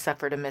Jackie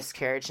suffered a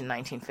miscarriage in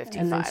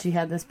 1955. And then she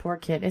had this poor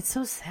kid. It's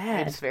so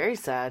sad. It's very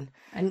sad.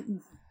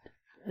 And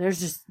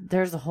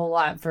there's a whole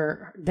lot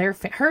for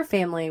her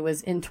family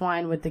was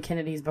entwined with the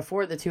Kennedys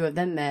before the two of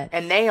them met.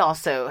 And they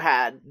also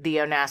had the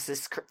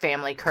Onassis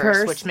family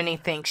curse, which many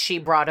think she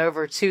brought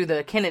over to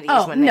the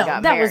Kennedys when they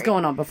got married. That was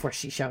going on before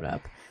she showed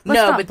up.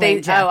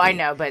 I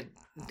know, but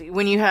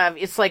when you have,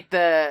 it's like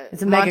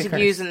it's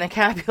Montagues and the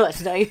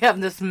Capulets. Now you have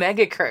this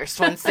mega curse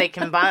once they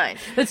combine.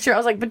 That's true. I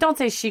was like, but don't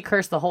say she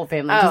cursed the whole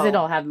family because it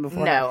all happened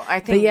before. No, I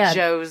think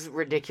Joe's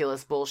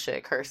ridiculous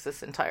bullshit cursed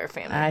this entire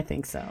family. I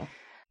think so.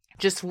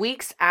 Just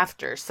weeks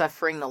after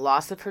suffering the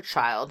loss of her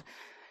child,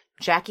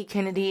 Jackie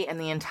Kennedy and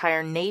the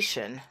entire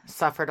nation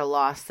suffered a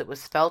loss that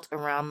was felt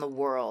around the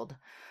world.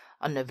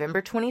 On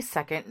November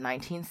 22nd,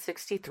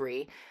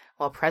 1963,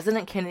 while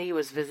President Kennedy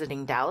was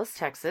visiting Dallas,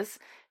 Texas,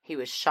 he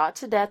was shot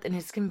to death in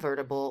his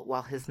convertible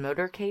while his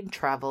motorcade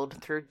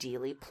traveled through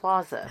Dealey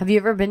Plaza. Have you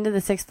ever been to the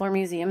 6th Floor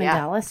Museum in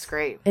Dallas? It's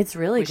great. It's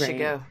really great. We should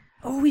go.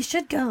 Oh, we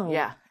should go.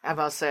 Yeah. I've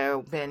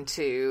also been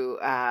to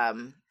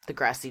the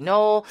Grassy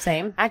Knoll.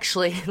 Same.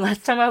 Actually,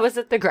 last time I was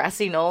at the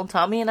Grassy Knoll,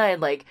 Tommy and I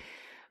had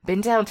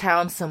been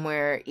downtown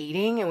somewhere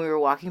eating, and we were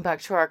walking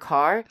back to our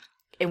car,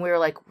 and we were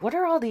like, what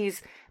are all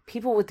these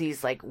people with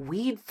these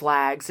weed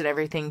flags and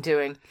everything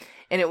doing?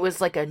 And it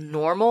was a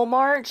normal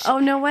march. Oh,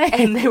 no way.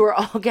 And they were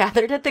all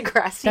gathered at the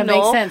Grassy Knoll. That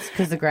makes sense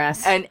because the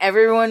grass. And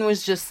everyone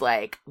was just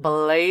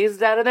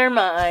blazed out of their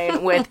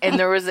mind and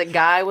there was a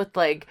guy with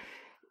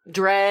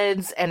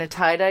dreads and a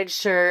tie-dyed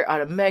shirt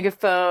on a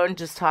megaphone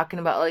just talking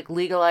about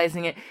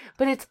legalizing it.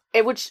 But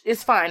which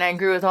is fine. I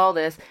agree with all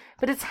this.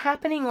 But it's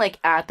happening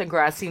at the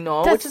Grassy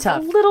Knoll, which is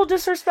tough. A little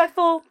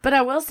disrespectful. But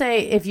I will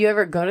say, if you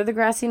ever go to the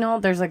Grassy Knoll,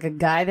 there's a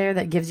guy there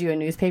that gives you a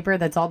newspaper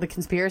that's all the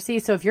conspiracy.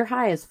 So if you're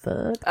high as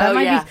fuck, that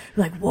might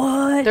be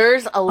what?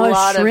 There's a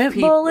lot of shrimp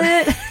people.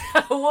 Bullet?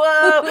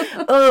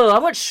 Whoa! Oh, I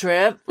want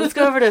shrimp. Let's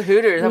go over to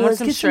Hooters. I want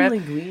some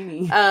shrimp. Some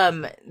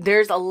linguine.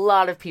 There's a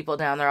lot of people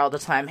down there all the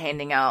time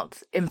handing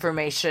out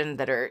information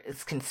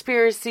it's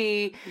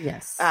conspiracy.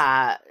 Yes.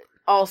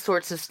 All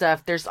sorts of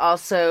stuff. There's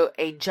also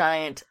a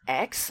giant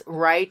X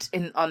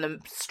on the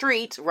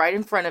street, right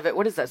in front of it.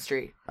 What is that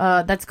street?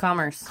 That's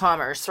Commerce.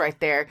 Commerce, right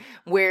there,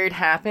 where it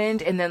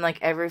happened. And then,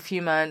 every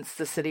few months,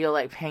 the city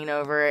will paint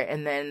over it,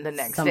 and then the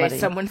next day,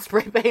 someone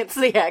spray paints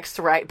the X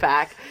right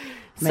back.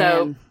 Man.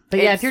 So, but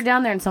if you're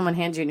down there and someone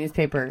hands you a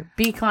newspaper,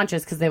 be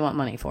conscious because they want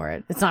money for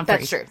it. It's not free.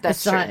 That's true.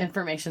 It's not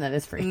information that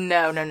is free.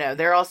 No.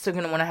 They're also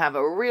going to want to have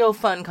a real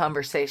fun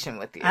conversation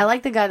with you. I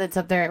like the guy that's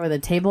up there with a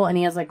table and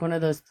he has one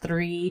of those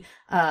 3,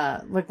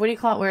 what do you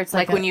call it? Where it's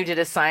when you did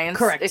a science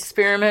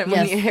experiment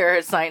when you hear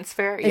a science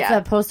fair? It's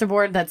a poster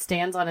board that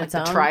stands on its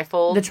own. The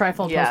trifold. The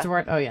trifold poster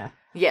board. Oh, yeah.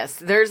 Yes.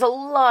 There's a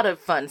lot of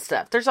fun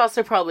stuff. There's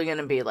also probably going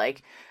to be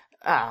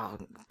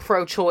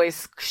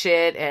pro-choice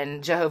shit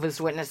and Jehovah's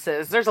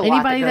Witnesses. There's a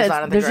lot that goes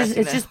on in the Grassy Knoll.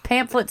 It's just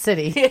pamphlet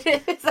city.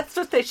 It is. That's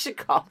what they should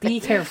call it. Be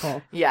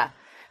careful. Yeah.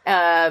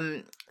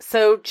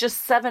 So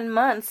just 7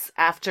 months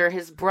after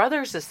his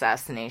brother's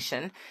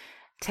assassination,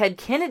 Ted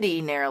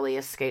Kennedy narrowly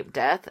escaped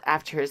death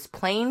after his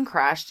plane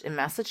crashed in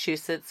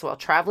Massachusetts while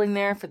traveling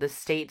there for the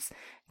state's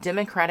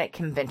Democratic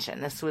Convention.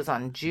 This was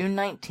on June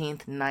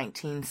 19th,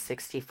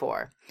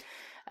 1964.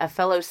 A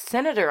fellow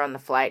senator on the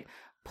flight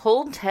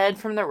pulled Ted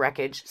from the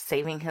wreckage,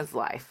 saving his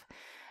life.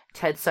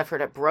 Ted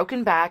suffered a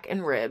broken back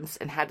and ribs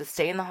and had to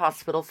stay in the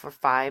hospital for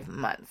 5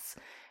 months.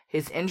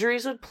 His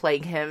injuries would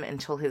plague him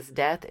until his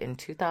death in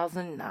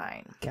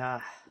 2009.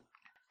 God.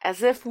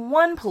 As if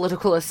one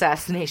political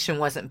assassination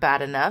wasn't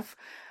bad enough,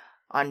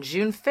 on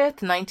June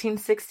 5th,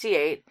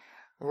 1968,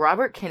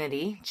 Robert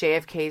Kennedy,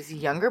 JFK's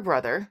younger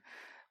brother,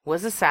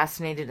 was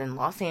assassinated in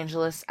Los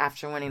Angeles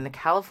after winning the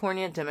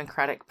California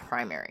Democratic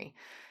primary.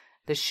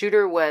 The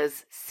shooter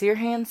was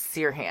Sirhan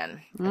Sirhan,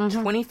 a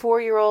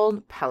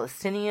 24-year-old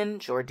Palestinian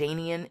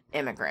Jordanian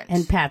immigrant.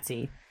 And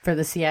Patsy for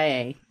the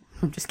CIA.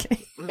 I'm just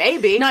kidding.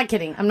 Maybe. Not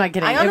kidding. I'm not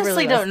kidding. I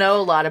honestly don't know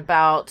a lot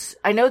about...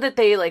 I know that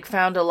they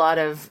found a lot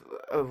of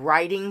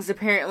writings,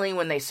 apparently,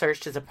 when they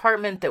searched his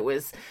apartment that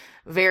was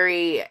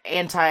very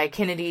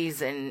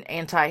anti-Kennedy's and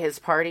anti-his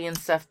party and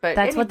stuff. But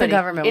that's what the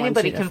government wants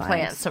anybody you to can find.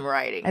 plant some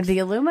writings. And the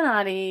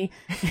Illuminati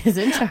is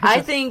in charge. I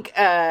think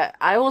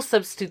I will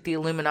substitute the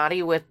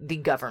Illuminati with the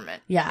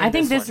government. Yeah, I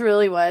think this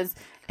really was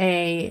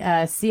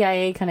a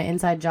CIA kind of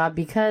inside job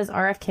because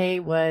RFK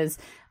was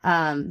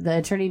the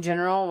attorney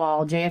general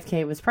while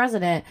JFK was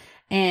president,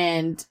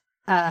 and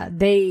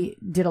they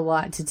did a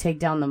lot to take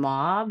down the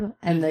mob,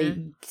 and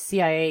the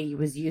CIA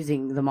was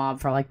using the mob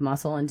for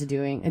muscle into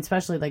doing,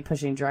 especially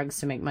pushing drugs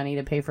to make money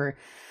to pay for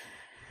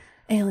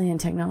alien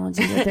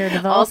technology that they're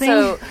developing.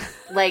 Also,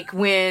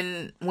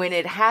 when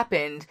it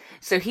happened,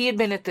 so he had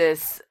been at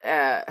this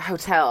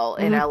hotel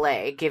in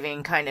LA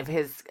giving kind of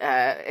his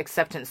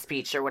acceptance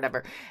speech or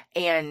whatever,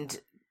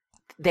 and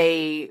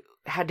they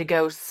had to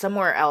go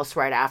somewhere else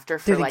right after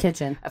for the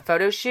kitchen. A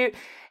photo shoot.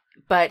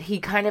 But he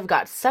kind of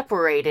got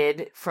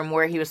separated from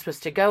where he was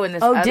supposed to go. And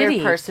this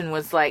other person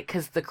was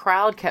because the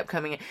crowd kept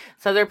coming in.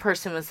 This other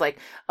person was like,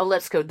 oh,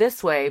 let's go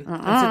this way.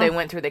 And so they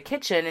went through the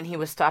kitchen, and he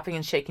was stopping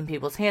and shaking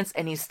people's hands.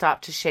 And he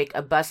stopped to shake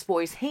a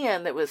busboy's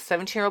hand that was a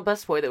 17-year-old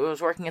busboy that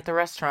was working at the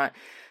restaurant.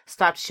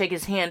 Stopped to shake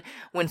his hand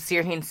when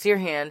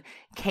Sirhan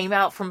came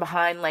out from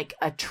behind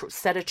a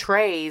set of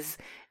trays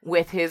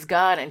with his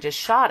gun and just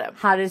shot him.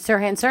 How did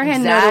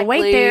Sirhan know to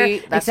wait there?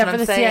 That's except for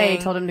the CIA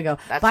saying. told him to go.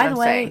 That's By the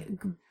way,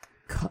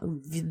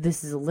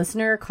 this is a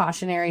listener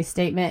cautionary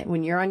statement.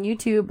 When you're on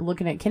YouTube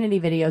looking at Kennedy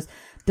videos,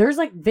 there's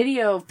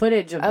video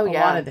footage of a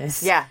lot of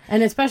this. Yeah.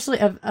 And especially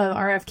of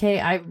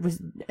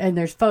RFK, and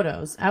there's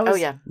photos. I was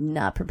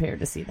not prepared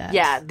to see that.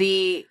 Yeah.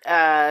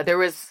 There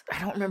was, I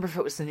don't remember if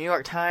it was the New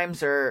York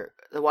Times or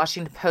the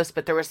Washington Post,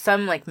 but there was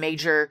some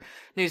major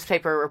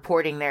newspaper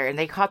reporting there, and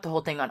they caught the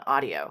whole thing on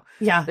audio.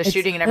 Yeah. The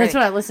shooting and everything.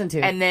 That's what I listened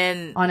to. And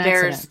then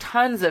there's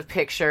tons of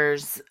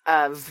pictures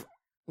of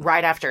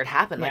right after it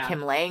happened,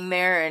 him laying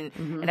there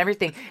and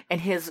everything.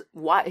 And his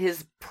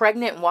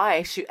pregnant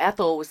wife,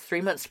 Ethel, was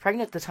 3 months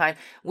pregnant at the time,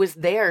 was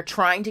there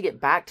trying to get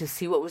back to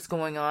see what was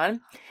going on.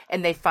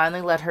 And they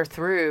finally let her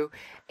through.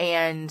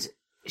 And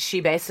she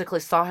basically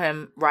saw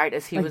him right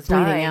as he was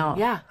dying. Out.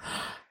 Yeah.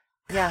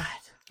 Yeah.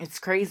 It's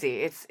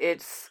crazy. It's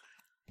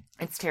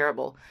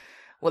terrible.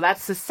 Well,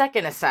 that's the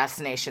second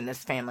assassination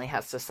this family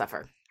has to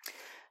suffer.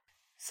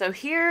 So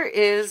here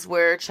is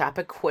where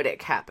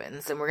Chappaquiddick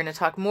happens, and we're going to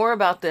talk more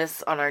about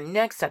this on our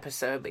next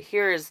episode, but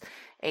here is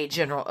a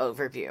general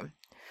overview.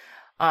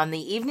 On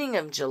the evening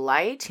of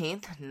July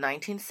 18th,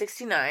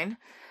 1969,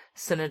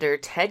 Senator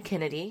Ted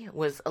Kennedy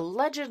was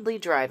allegedly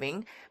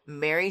driving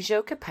Mary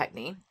Jo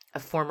Kopechne, a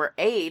former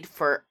aide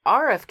for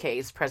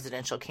RFK's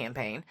presidential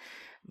campaign,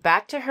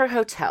 back to her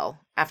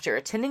hotel after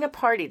attending a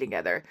party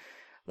together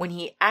when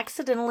he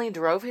accidentally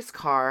drove his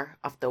car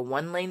off the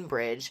one-lane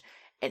bridge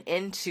and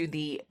into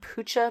the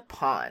Pucha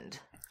Pond.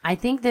 I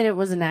think that it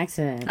was an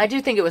accident. I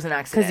do think it was an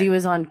accident. Because he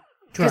was on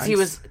drugs. Because he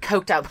was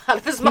coked out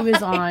of his mind. He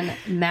was on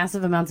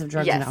massive amounts of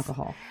drugs and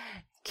alcohol.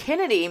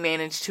 Kennedy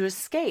managed to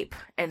escape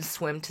and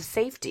swim to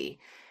safety,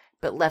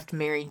 but left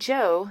Mary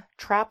Jo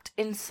trapped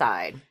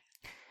inside.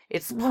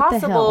 It's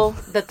possible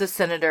that the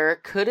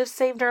senator could have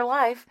saved her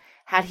life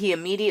had he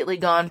immediately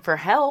gone for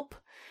help.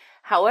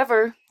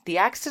 However, the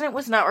accident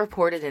was not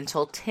reported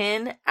until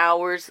 10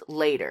 hours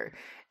later.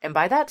 And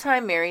by that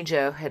time, Mary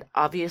Jo had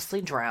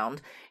obviously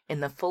drowned in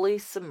the fully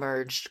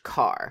submerged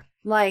car.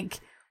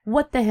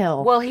 What the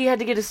hell? Well, he had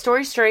to get his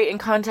story straight and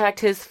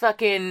contact his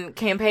fucking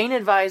campaign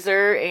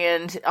advisor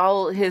and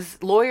all his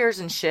lawyers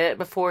and shit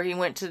before he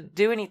went to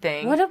do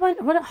anything. What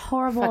a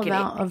horrible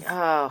amount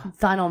of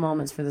final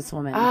moments for this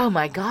woman. Oh,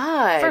 my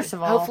God. First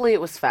of all, hopefully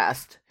it was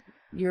fast.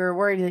 You're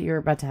worried that you're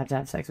about to have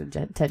sex with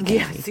Ted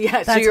Kennedy.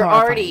 Yes. So you're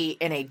already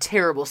in a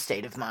terrible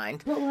state of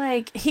mind. But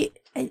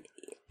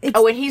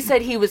and he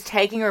said he was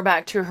taking her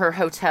back to her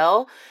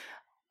hotel.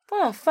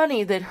 Well,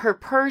 funny that her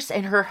purse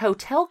and her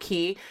hotel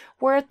key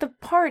were at the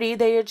party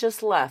they had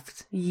just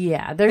left.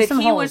 Yeah, there's some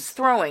holes. Was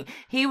throwing.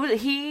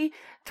 He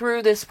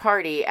threw this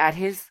party at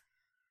his.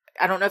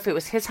 I don't know if it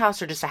was his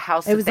house or just a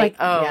house that they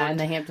owned. In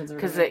the Hamptons.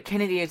 Because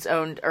Kennedy's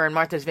owned, or in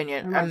Martha's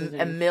Vineyard,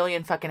 a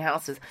million fucking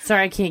houses.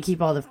 Sorry, I can't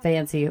keep all the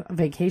fancy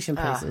vacation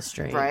places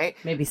straight. Right?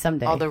 Maybe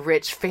someday. All the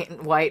rich,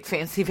 white,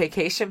 fancy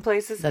vacation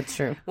places. That's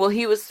true. Well,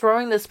 he was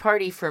throwing this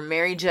party for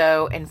Mary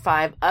Jo and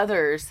 5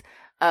 others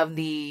of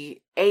the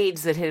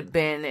aides that had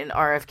been in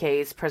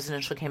RFK's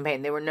presidential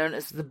campaign. They were known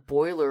as the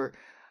Boiler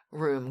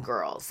room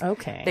girls.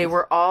 Okay. They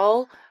were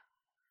all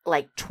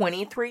like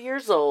 23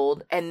 years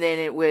old, and then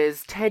it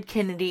was Ted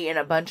Kennedy and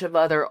a bunch of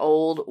other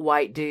old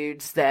white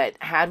dudes that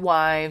had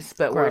wives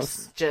but were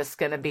just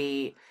going to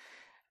be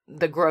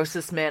the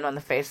grossest men on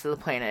the face of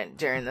the planet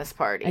during this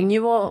party. And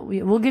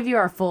we'll give you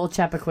our full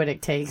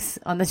Chappaquiddick takes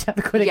on the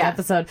Chappaquiddick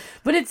episode.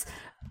 But it's,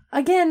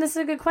 again, this is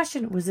a good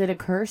question. Was it a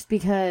curse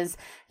because,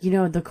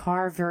 the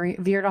car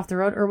veered off the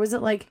road? Or was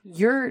it like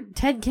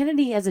Ted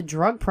Kennedy has a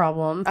drug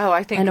problem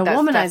I think and a that's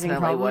womanizing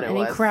problem and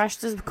he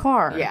crashed his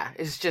car? Yeah,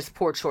 it's just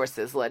poor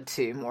choices led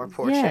to more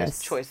poor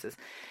choices.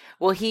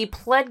 Well, he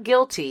pled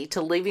guilty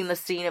to leaving the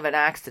scene of an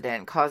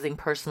accident causing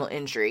personal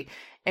injury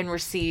and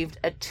received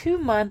a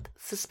 2-month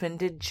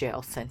suspended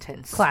jail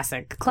sentence.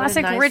 Classic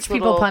nice rich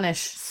people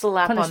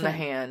punishment. On the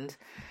hand.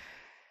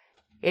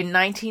 In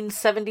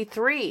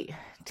 1973,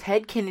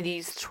 Ted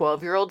Kennedy's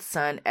 12-year-old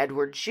son,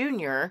 Edward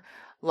Jr.,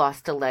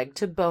 lost a leg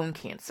to bone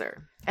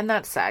cancer. And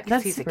that's sad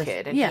because he's a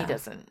kid and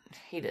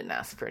he didn't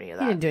ask for any of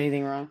that. He didn't do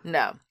anything wrong.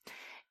 No.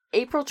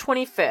 April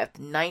 25th,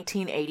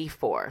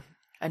 1984,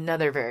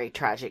 another very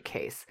tragic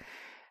case.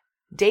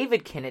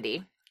 David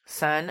Kennedy,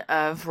 son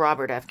of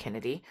Robert F.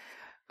 Kennedy,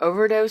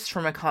 overdosed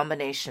from a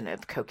combination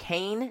of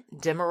cocaine,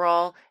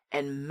 Demerol,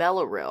 and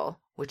Mellaril,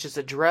 which is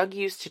a drug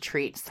used to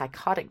treat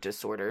psychotic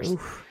disorders,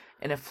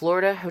 in a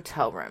Florida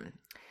hotel room.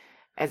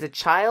 As a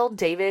child,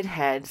 David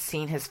had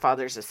seen his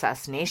father's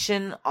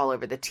assassination all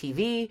over the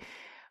TV,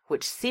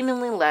 which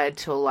seemingly led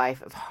to a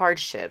life of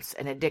hardships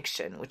and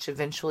addiction, which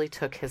eventually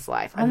took his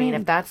life. I mean,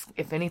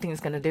 if anything's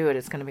going to do it,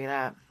 it's going to be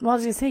that. Well, I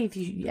was going to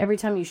say, every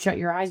time you shut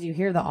your eyes, you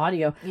hear the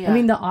audio. Yeah. I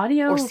mean, the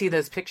audio... Or see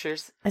those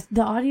pictures.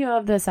 The audio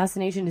of the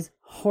assassination is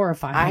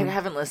horrifying. I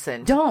haven't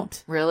listened.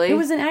 Don't. Really? It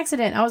was an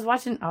accident. I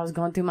was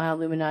going through my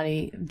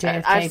Illuminati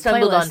JFK I've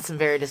stumbled playlist on some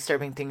very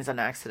disturbing things on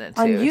accident,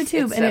 too. on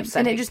YouTube,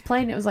 and it just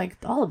played, and it was like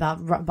all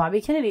about Bobby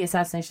Kennedy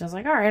assassination. I was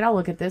like, all right, I'll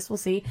look at this. We'll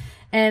see.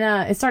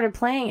 And it started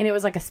playing, and it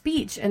was like a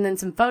speech, and then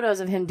some photos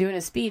of him doing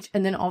a speech,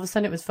 and then all of a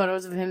sudden it was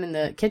photos of him in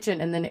the kitchen,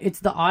 and then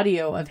it's the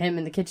audio of him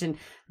in the kitchen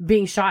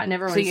being shot, and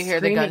everyone's screaming. So you hear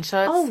screaming. the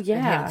gunshots? Oh, yeah.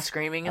 And him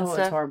screaming and stuff?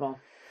 Oh, it's horrible.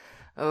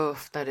 Oh,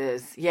 that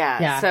is.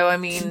 Yeah. So, I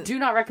mean... Do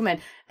not recommend.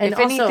 And if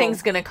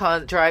anything's going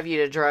to drive you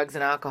to drugs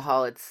and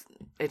alcohol, it's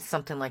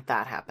something like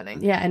that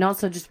happening. Yeah, and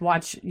also just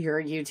watch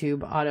your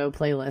YouTube auto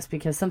playlist,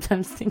 because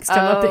sometimes things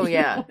come up that you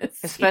don't want to see.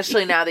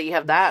 Especially now that you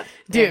have that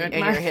in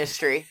your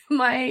history.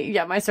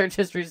 My search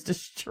history is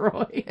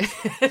destroyed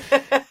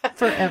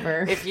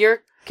forever. If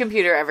your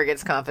computer ever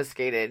gets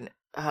confiscated...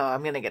 Oh,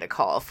 I'm going to get a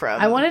call from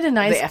the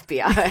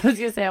FBI. I was going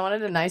to say, I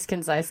wanted a nice,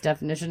 concise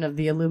definition of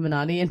the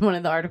Illuminati, and one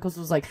of the articles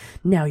was like,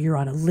 now you're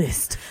on a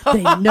list.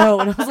 They know.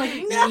 And I was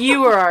like, no.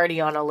 You were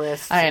already on a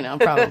list. I know,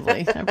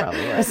 probably. I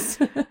probably was.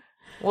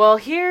 Well,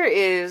 here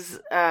is...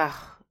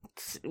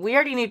 we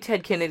already knew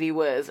Ted Kennedy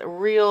was a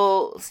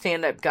real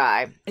stand-up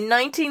guy. In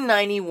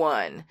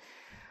 1991,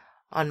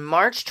 on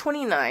March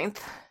 29th,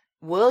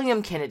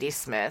 William Kennedy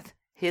Smith,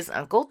 his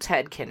uncle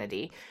Ted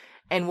Kennedy,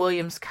 and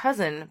William's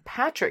cousin,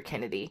 Patrick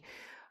Kennedy,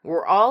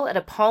 were all at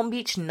a Palm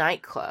Beach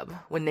nightclub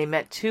when they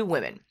met two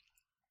women.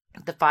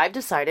 The five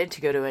decided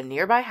to go to a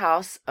nearby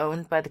house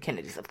owned by the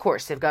Kennedys. Of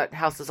course, they've got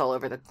houses all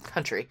over the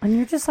country. And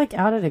you're just like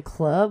out at a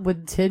club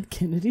with Ted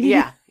Kennedy?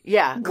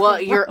 Yeah.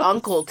 Well, your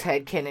uncle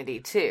Ted Kennedy,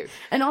 too.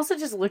 And also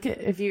just look at,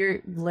 if you're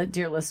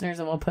dear listeners,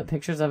 and we'll put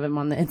pictures of him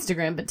on the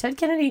Instagram, but Ted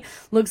Kennedy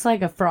looks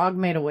like a frog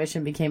made a wish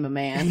and became a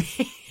man.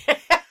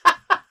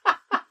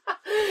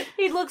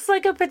 He looks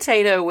like a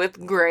potato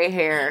with gray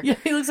hair. Yeah,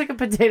 he looks like a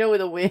potato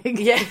with a wig.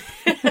 Yeah.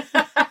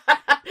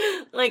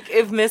 Like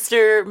if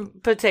Mr.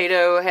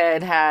 Potato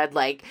had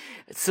like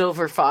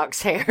silver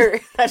fox hair.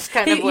 That's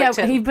kind of what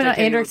he put an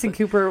Anderson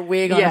Cooper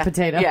wig on a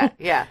potato.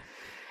 Yeah.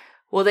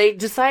 Well, they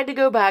decided to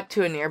go back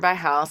to a nearby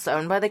house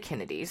owned by the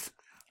Kennedys,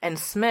 and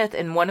Smith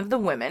and one of the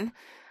women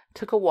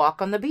took a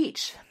walk on the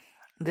beach.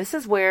 This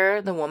is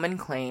where the woman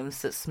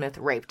claims that Smith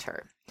raped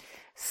her.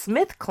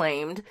 Smith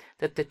claimed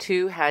that the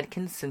two had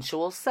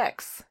consensual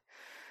sex.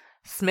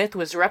 Smith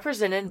was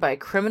represented by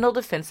criminal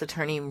defense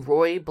attorney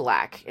Roy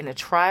Black in a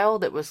trial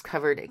that was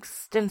covered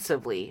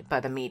extensively by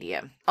the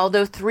media.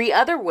 Although 3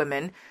 other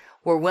women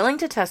were willing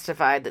to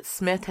testify that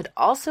Smith had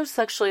also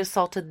sexually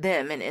assaulted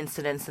them in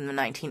incidents in the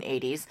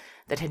 1980s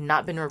that had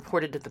not been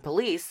reported to the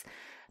police,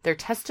 their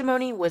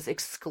testimony was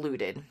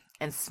excluded,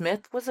 and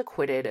Smith was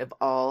acquitted of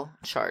all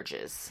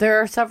charges.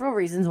 There are several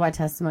reasons why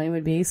testimony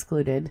would be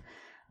excluded.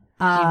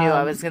 You knew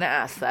I was going to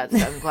ask that, so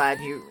I'm glad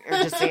you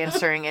are just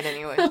answering it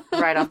anyway,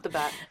 right off the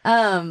bat.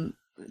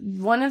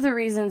 One of the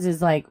reasons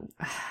is like,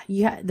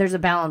 there's a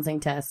balancing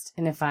test,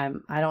 and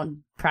I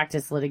don't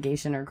practice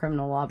litigation or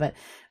criminal law, but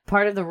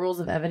part of the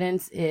rules of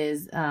evidence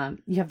is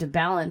you have to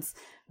balance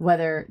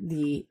whether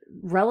the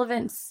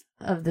relevance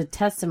of the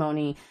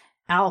testimony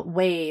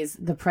outweighs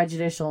the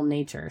prejudicial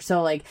nature.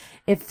 So like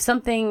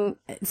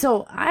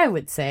so I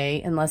would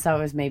say, unless I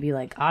was maybe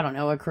like, I don't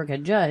know, a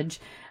crooked judge,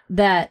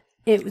 that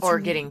or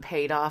getting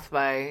paid off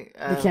by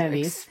the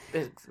Kennedys,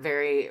 a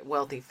very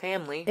wealthy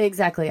family.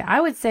 Exactly.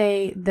 I would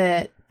say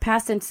that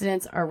past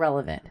incidents are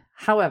relevant.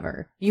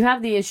 However, you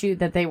have the issue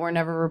that they were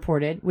never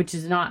reported, which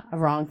is not a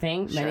wrong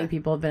thing. Sure. Many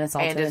people have been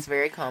assaulted. And it's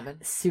very common.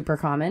 Super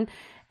common.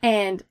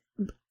 And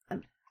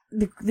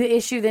the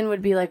issue then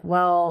would be like,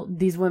 well,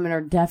 these women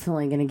are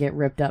definitely going to get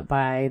ripped up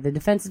by the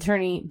defense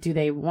attorney. Do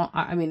they want,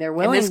 I mean, they're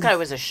willing. And this guy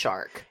was a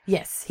shark.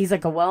 Yes. He's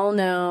like a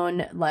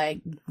well-known,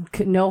 like,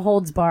 no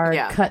holds barred,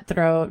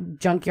 cutthroat,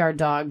 junkyard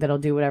dog that'll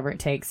do whatever it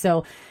takes.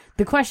 So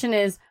the question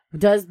is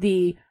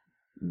the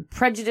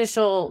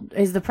prejudicial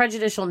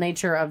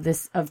nature of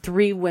this, of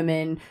 3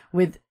 women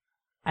with,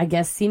 I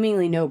guess,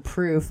 seemingly no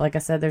proof. Like I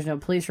said, there's no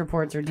police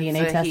reports or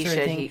DNA tests or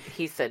anything.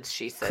 He said,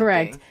 she said.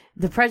 Correct. Thing.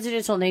 The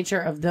prejudicial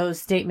nature of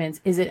those statements,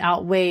 is it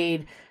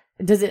outweighed?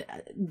 Does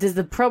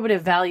the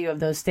probative value of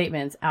those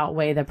statements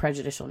outweigh the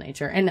prejudicial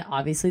nature? And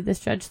obviously this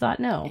judge thought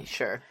no.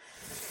 Sure.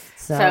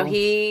 So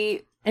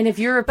And if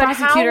you're a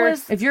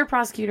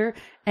prosecutor,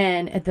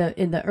 and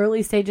in the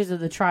early stages of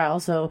the trial,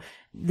 so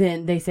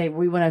then they say,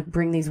 we want to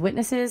bring these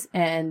witnesses,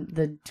 and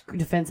the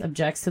defense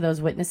objects to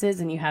those witnesses,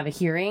 and you have a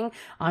hearing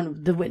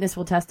on the witness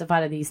will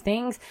testify to these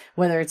things,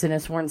 whether it's in a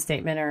sworn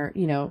statement or,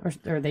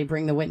 or they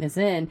bring the witness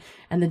in,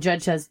 and the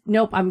judge says,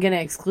 nope, I'm going to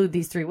exclude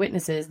these 3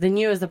 witnesses. Then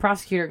you as the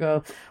prosecutor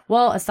go,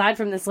 well, aside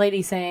from this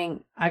lady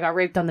saying I got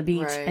raped on the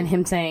beach and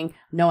him saying,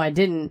 no, I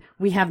didn't,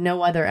 we have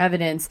no other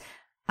evidence.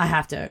 I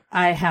have to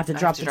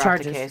drop the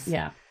charges.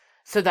 Yeah.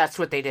 So that's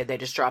what they did. They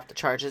just dropped the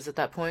charges at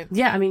that point.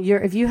 Yeah. I mean,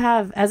 if you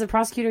have, as a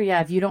prosecutor,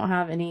 if you don't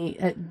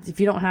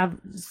have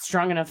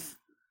strong enough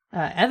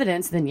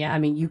evidence, then I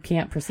mean, you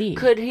can't proceed.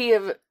 Could he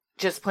have,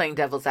 just playing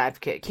devil's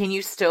advocate, can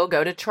you still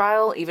go to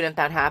trial even if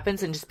that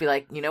happens and just be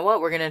like, you know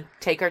what, we're going to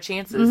take our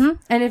chances?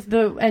 Mm-hmm.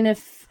 And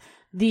if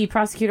the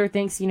prosecutor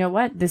thinks, you know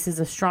what, the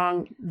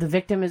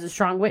victim is a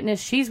strong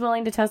witness, she's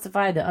willing to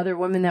testify, the other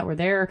women that were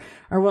there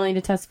are willing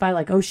to testify,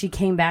 like, oh, she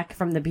came back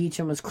from the beach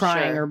and was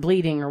crying or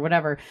bleeding or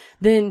whatever,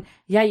 then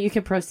you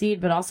can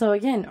proceed. But also,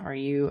 again, are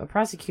you a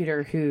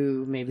prosecutor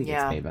who maybe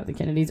gets paid by the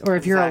Kennedys? Or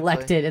if you're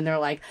elected and they're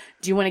like,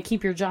 do you want to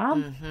keep your job?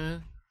 Mm-hmm.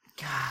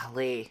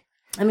 Golly.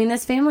 I mean,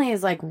 this family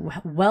is like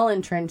well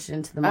entrenched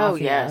into the mafia. Oh,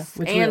 yes.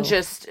 And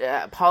just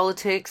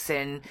politics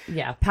and...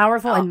 Yeah,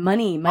 powerful and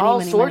money. All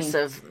sorts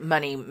of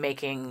money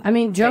making. I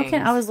mean,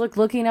 I was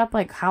looking up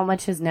like how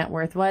much his net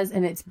worth was,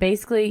 and it's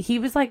basically, he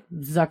was like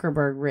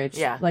Zuckerberg rich,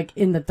 like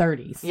in the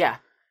 30s. Yeah.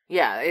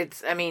 Yeah.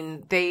 It's, I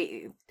mean,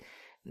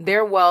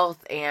 their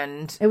wealth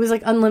and... It was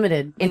like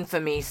unlimited.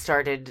 Infamy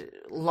started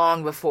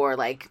long before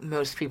like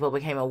most people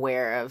became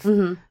aware of...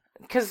 Mm-hmm.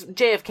 Because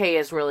JFK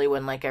is really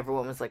when, like,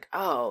 everyone was like,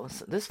 oh,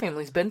 so this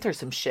family's been through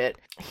some shit.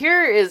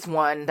 Here is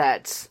one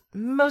that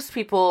most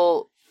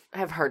people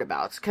have heard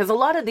about. Because a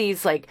lot of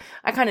these, like,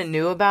 I kind of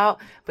knew about.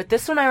 But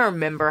this one I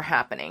remember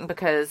happening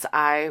because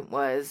I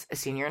was a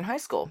senior in high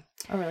school.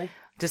 Oh, really?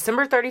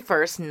 December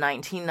 31st,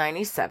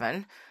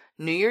 1997,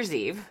 New Year's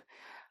Eve,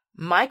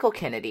 Michael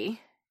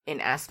Kennedy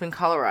in Aspen,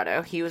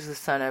 Colorado. He was the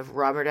son of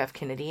Robert F.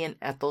 Kennedy and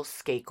Ethel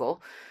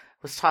Skakel.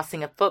 Was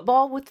tossing a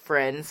football with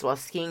friends while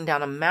skiing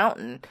down a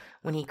mountain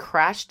when he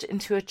crashed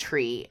into a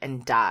tree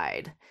and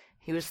died.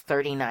 He was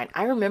 39.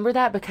 I remember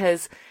that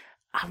because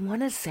I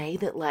want to say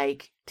that,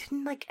 like,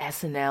 didn't, like,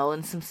 SNL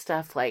and some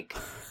stuff, like,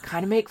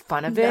 kind of make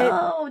fun of it?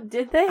 No,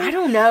 did they? I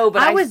don't know,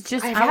 but I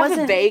have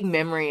a a vague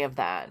memory of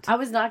that. I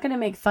was not going to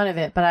make fun of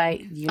it, but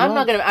I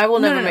will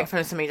never make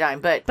fun of somebody dying,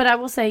 but I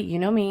will say, you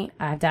know me,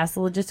 I have to ask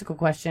the logistical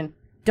question.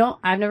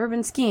 I've never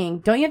been skiing.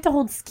 Don't you have to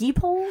hold ski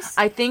poles?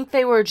 I think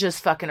they were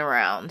just fucking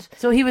around.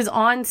 So he was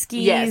on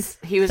skis, yes,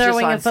 he was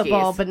throwing just on a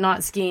football, skis. but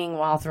not skiing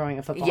while throwing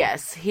a football.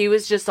 Yes, he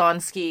was just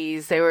on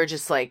skis. They were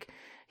just like,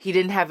 he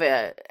didn't have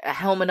a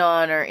helmet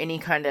on or any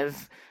kind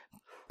of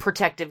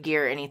protective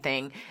gear or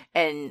anything.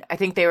 And I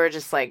think they were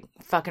just like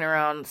fucking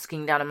around,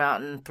 skiing down a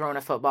mountain, throwing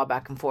a football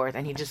back and forth,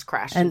 and he just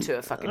crashed into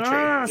a fucking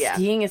tree. Yeah.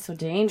 Skiing is so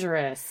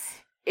dangerous.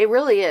 It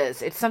really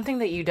is. It's something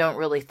that you don't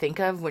really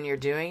think of when you're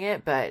doing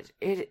it, but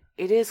it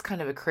is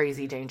kind of a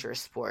crazy, dangerous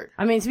sport.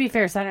 I mean, to be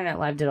fair, Saturday Night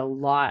Live did a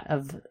lot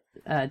of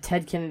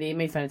Ted Kennedy,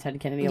 made fun of Ted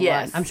Kennedy a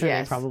lot. I'm sure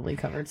they probably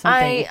covered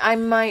something. I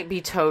might be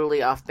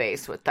totally off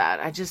base with that.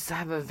 I just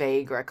have a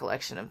vague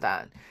recollection of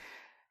that.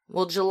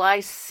 Well, July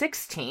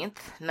 16th,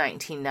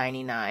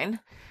 1999.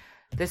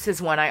 This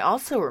is one I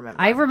also remember.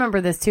 I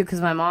remember this too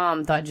because my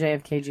mom thought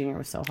JFK Jr.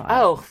 was so hot.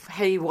 Oh,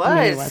 he was. I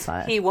mean, he was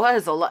hot. He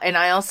was a lot. And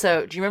I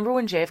also, do you remember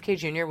when JFK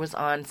Jr. was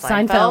on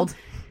Seinfeld?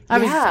 I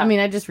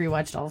I just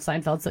rewatched all of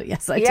Seinfeld, so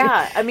yes, I do.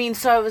 Yeah, I mean,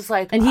 so I was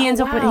like, and he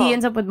ends up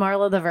with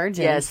Marla the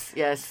Virgin.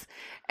 Yes,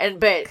 and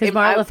because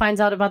Marla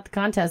finds out about the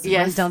contest and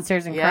runs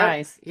downstairs and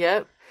cries.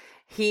 Yep.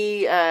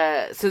 He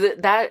so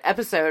that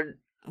episode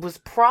was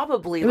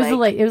probably it was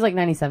like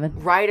 97,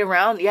 right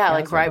around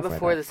like right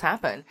before this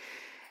happened.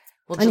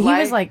 Well, and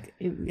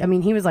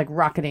he was like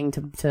rocketing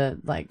to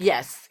like.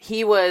 Yes,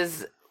 he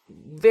was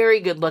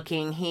very good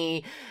looking.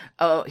 He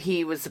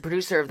was the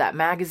producer of that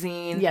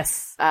magazine.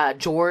 Yes,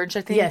 George,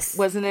 I think. Yes,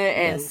 wasn't it?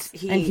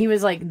 And he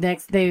was like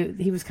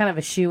he was kind of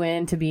a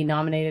shoe-in to be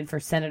nominated for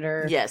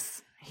senator.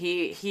 Yes,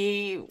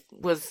 he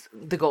was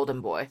the golden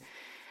boy.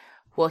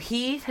 Well,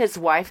 his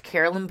wife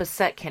Carolyn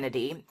Bessette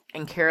Kennedy,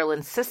 and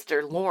Carolyn's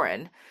sister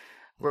Lauren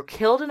were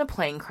killed in a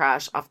plane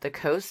crash off the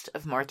coast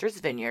of Martha's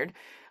Vineyard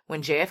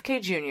when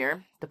JFK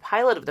Jr., the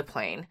pilot of the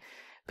plane,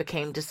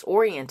 became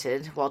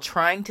disoriented while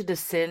trying to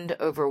descend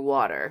over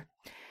water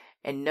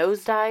and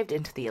nosedived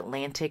into the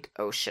Atlantic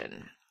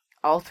Ocean.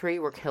 All 3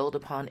 were killed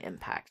upon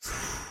impact.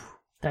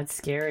 That's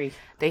scary.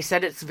 They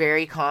said it's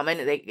very common.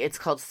 It's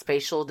called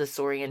spatial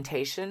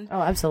disorientation.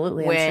 Oh,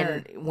 absolutely.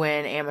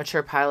 When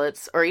amateur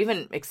pilots, or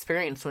even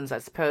experienced ones, I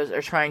suppose,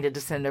 are trying to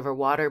descend over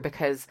water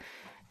because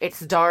it's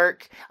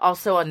dark.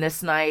 Also, on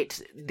this night,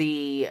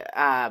 the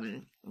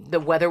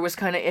weather was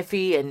kind of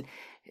iffy and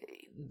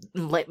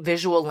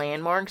visual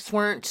landmarks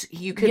weren't.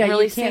 You couldn't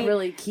really see. You can't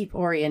really keep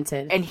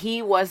oriented. And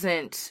he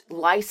wasn't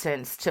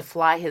licensed to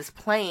fly his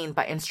plane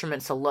by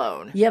instruments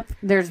alone. Yep,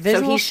 there's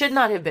visual. So he should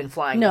not have been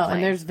flying. No, the plane.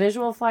 And there's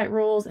visual flight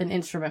rules and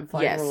instrument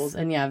flight rules.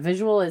 And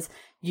visual is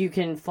you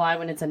can fly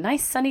when it's a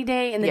nice sunny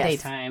day in the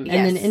daytime,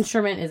 and then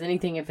instrument is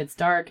anything if it's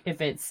dark,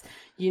 if it's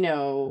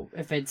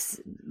if it's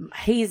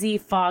hazy,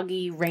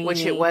 foggy, rainy,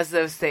 which it was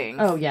those things.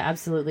 Oh yeah,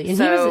 absolutely.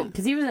 And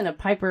he was in a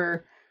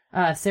Piper.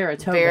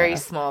 Saratoga. Very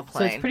small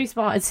plane. So it's pretty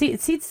small. It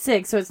seats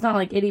 6, so it's not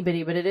like itty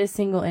bitty, but it is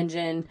single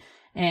engine.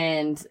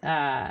 And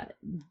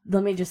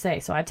let me just say,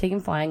 so I've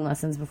taken flying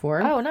lessons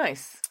before. Oh,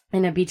 nice.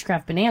 In a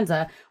Beechcraft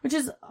Bonanza, which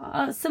is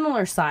a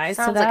similar size.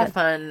 Sounds like a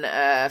fun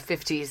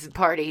 50s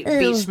party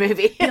beach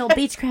movie. The old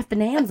Beechcraft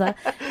Bonanza.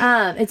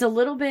 It's a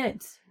little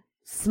bit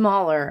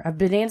smaller. A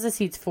Bonanza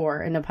seats 4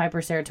 and a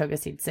Piper Saratoga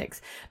seats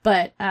 6.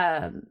 But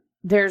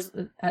there's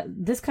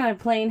this kind of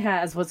plane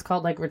has what's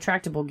called like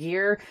retractable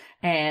gear,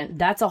 and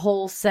that's a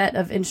whole set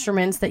of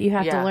instruments that you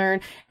have to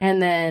learn.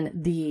 And then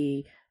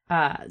the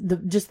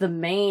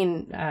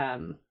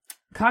main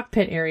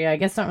cockpit area, I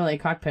guess not really a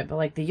cockpit, but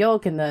like the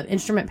yoke and the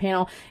instrument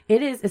panel,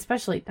 it is,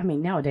 especially, I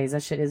mean, nowadays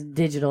that shit is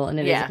digital and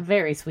it is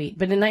very sweet.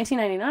 But in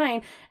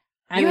 1999,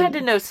 you had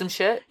to know some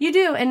shit. You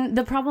do. And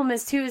the problem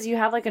is, too, is you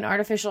have like an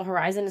artificial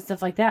horizon and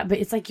stuff like that. But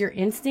it's like your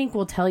instinct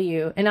will tell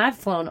you. And I've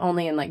flown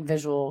only in like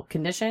visual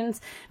conditions.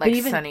 Like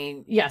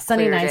sunny. Yeah,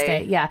 sunny, nice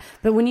day. Yeah.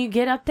 But when you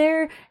get up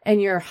there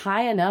and you're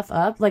high enough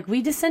up, like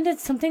we descended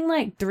something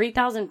like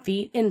 3,000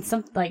 feet in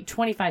some like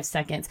 25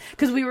 seconds.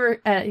 Because we were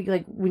at,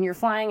 like when you're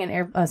flying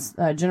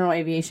a general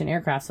aviation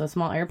aircraft, so a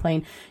small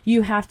airplane,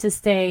 you have to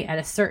stay at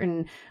a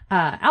certain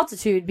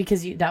altitude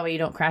because that way you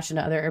don't crash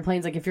into other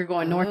airplanes. Like if you're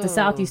going north to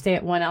south, you stay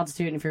at one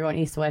altitude, and if you're going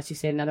east to west, you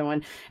stay at another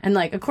one. And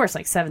like, of course,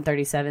 like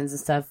 737s and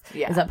stuff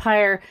is up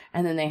higher,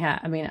 and then they have,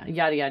 I mean,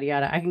 yada yada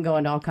yada. I can go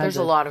into all kinds. There's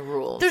a lot of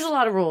rules. There's a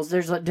lot of rules.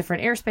 There's like,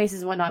 different airspaces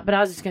and whatnot. But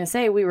I was just gonna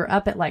say we were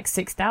up at like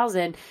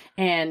 6,000,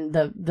 and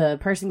the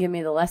person giving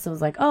me the lesson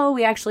was like, "Oh,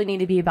 we actually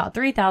need to be about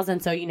 3,000.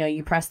 So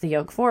you press the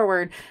yoke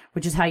forward,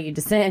 which is how you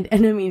descend."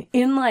 And I mean,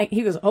 in like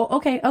he goes, "Oh,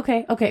 okay."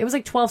 It was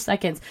like 12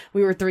 seconds.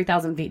 We were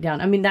 3,000 feet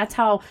down. I mean, that's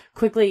how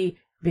quickly,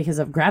 because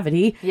of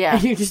gravity,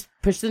 and you just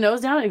push the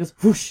nose down and it goes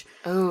whoosh.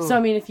 Ooh. So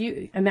I mean, if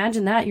you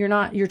imagine that,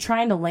 you're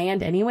trying to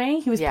land anyway.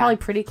 He was probably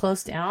pretty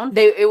close down.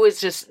 It was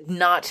just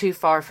not too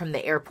far from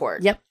the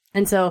airport. Yep.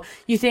 And so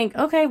you think,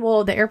 okay,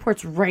 well, the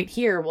airport's right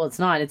here. Well, it's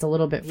not. It's a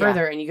little bit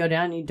further, and you go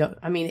down and you don't,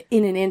 I mean,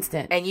 in an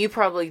instant. And you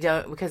probably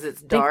don't, because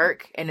it's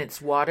dark and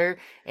it's water,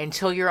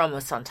 until you're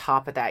almost on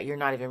top of that. You're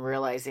not even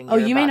realizing you're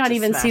you may not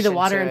even see the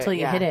water it. until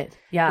you hit it.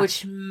 Yeah.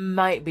 Which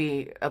might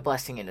be a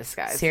blessing in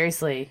disguise.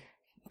 Seriously.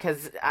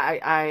 Because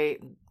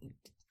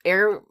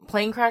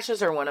plane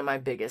crashes are one of my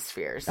biggest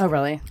fears. Oh,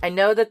 really? I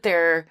know that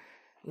they're...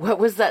 What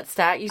was that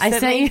stat you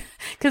sent me?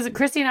 Because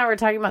Christy and I were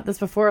talking about this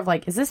before of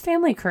like, is this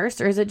family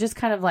cursed, or is it just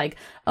kind of like,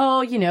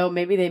 oh,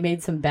 maybe they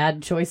made some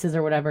bad choices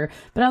or whatever.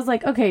 But I was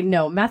like, okay,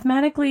 no,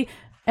 mathematically,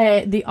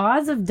 the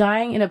odds of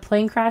dying in a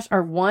plane crash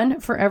are 1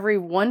 for every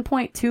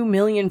 1.2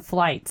 million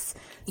flights.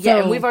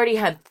 Yeah, and we've already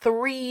had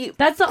four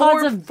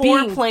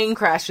plane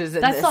crashes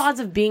in That's the odds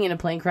of being in a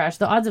plane crash.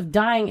 The odds of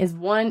dying is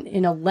 1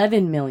 in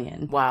 11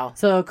 million. Wow.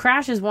 So a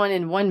crash is 1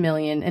 in 1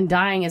 million, and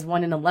dying is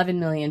 1 in 11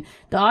 million.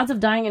 The odds of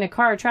dying in a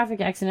car or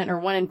traffic accident are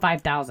 1 in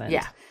 5,000.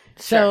 Yeah.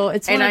 So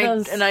it's one of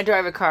those... And I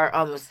drive a car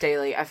almost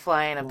daily. I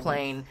fly in a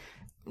plane...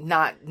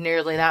 Not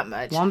nearly that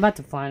much. Well, I'm about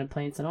to fly in a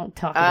plane, so don't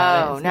talk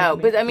about it. Oh, no.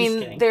 But, I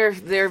mean, they're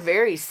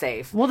very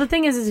safe. Well, the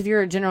thing is if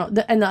you're a general...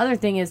 and the other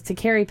thing is to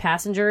carry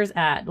passengers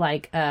at,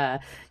 like, on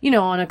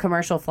a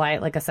commercial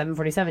flight, like a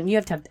 747, you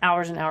have to have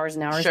hours and hours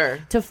and hours. Sure.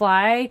 To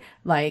fly,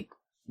 like,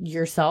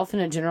 yourself in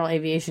a general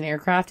aviation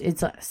aircraft,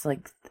 it's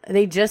like...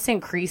 They just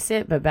increased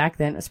it, but back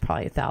then it was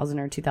probably 1,000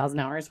 or 2,000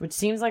 hours, which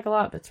seems like a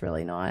lot, but it's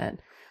really not.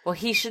 Well,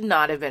 he should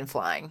not have been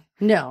flying.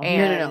 No.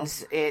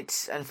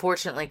 It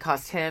unfortunately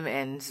cost him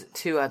and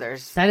 2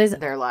 others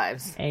their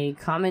lives. A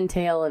common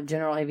tale of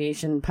general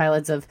aviation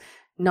pilots of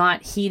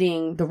not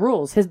heeding the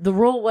rules. The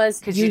rule was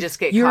because you just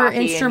get you're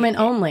instrument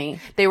only.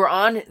 They were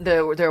on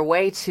their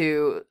way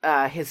to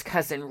his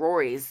cousin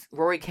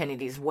Rory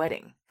Kennedy's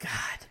wedding.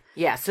 God.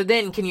 Yeah. So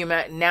then, can you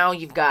imagine? Now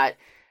you've got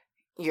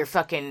your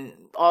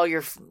all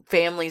your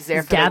families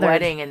there for the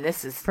wedding, and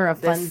this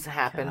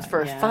happens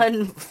for a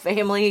fun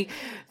family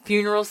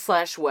funeral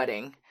 /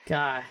 wedding.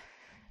 God.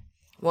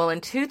 Well,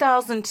 in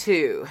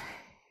 2002,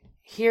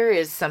 here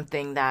is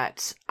something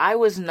that I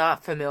was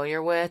not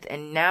familiar with,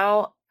 and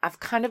now I've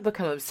kind of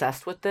become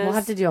obsessed with this. We'll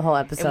have to do a whole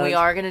episode. And we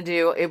are going to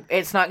do it.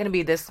 It's not going to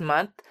be this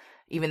month,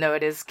 even though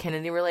it is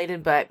Kennedy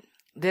related, but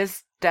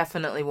this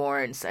definitely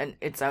warrants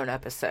its own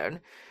episode.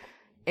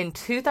 In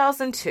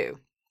 2002,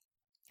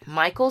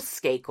 Michael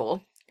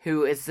Skakel,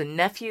 who is the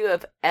nephew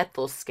of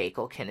Ethel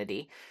Skakel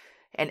Kennedy,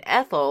 and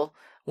Ethel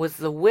was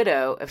the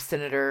widow of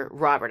Senator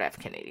Robert F.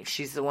 Kennedy.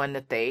 She's the one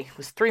that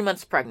was 3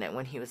 months pregnant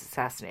when he was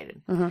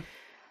assassinated. Mm-hmm.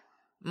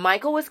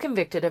 Michael was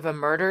convicted of a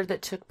murder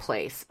that took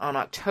place on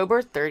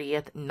October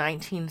 30th,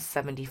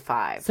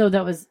 1975. So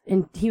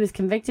he was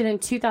convicted in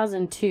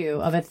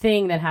 2002 of a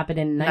thing that happened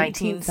in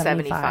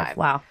 1975.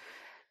 Wow.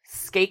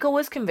 Skakel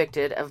was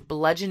convicted of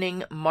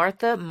bludgeoning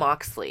Martha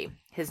Moxley,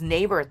 his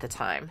neighbor at the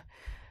time,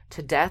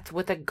 to death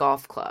with a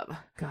golf club.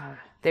 God.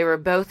 They were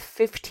both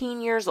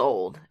 15 years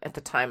old at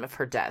the time of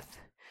her death.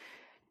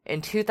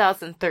 In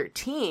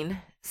 2013,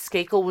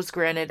 Skakel was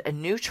granted a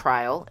new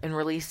trial and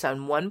released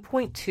on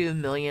 $1.2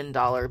 million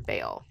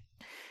bail.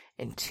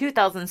 In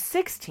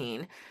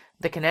 2016,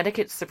 the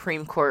Connecticut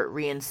Supreme Court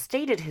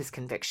reinstated his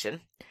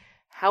conviction.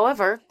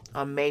 However,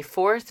 on May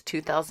 4th,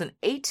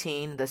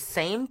 2018, the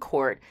same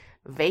court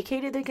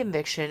vacated the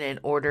conviction and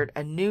ordered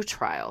a new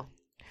trial.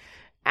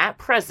 At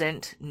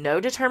present, no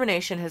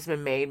determination has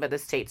been made by the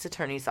state's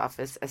attorney's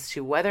office as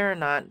to whether or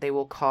not they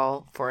will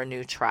call for a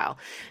new trial.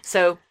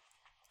 So,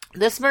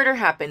 this murder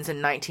happens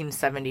in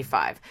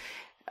 1975.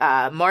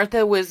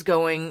 Martha was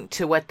going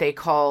to what they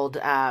called,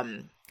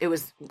 it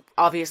was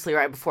obviously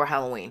right before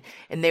Halloween,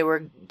 and they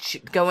were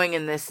doing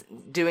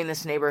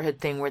this neighborhood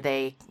thing where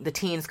the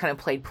teens kind of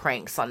played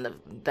pranks on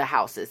the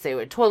houses. They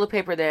would toilet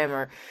paper them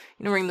or,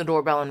 ring the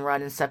doorbell and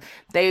run and stuff.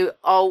 They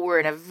all were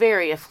in a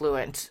very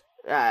affluent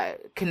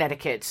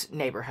Connecticut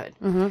neighborhood.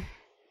 Mm-hmm.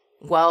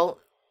 Well,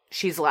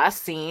 she's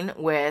last seen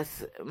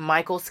with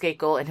Michael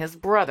Skakel and his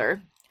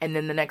brother. And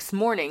then the next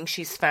morning,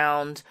 she's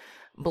found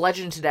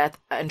bludgeoned to death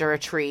under a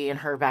tree in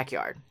her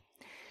backyard.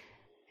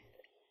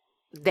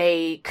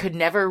 They could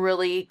never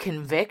really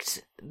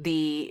convict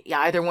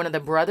either one of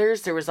the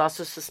brothers. There was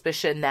also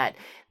suspicion that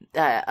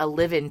a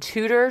live-in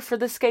tutor for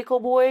the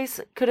Skakel boys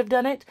could have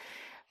done it.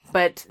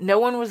 But no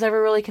one was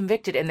ever really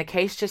convicted, and the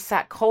case just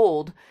sat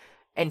cold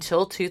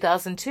until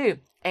 2002.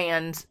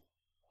 And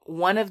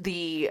one of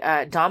the,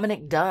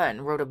 Dominic Dunn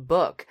wrote a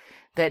book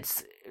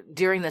that's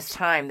during this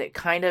time that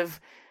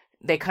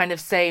they kind of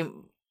say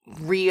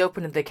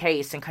reopened the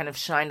case and kind of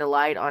shined a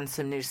light on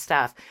some new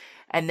stuff.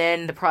 And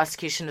then the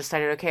prosecution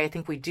decided, okay, I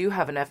think we do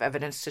have enough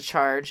evidence to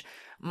charge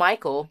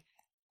Michael.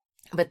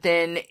 But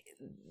then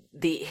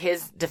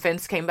his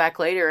defense came back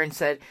later and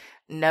said,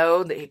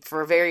 no,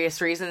 for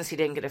various reasons, he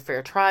didn't get a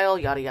fair trial,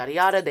 yada, yada,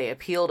 yada. They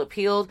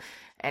appealed.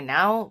 And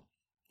now,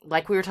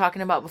 like we were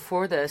talking about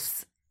before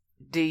this,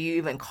 do you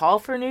even call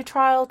for a new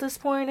trial at this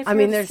point?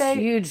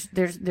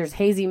 There's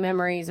hazy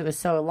memories. It was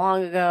so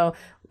long ago.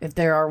 If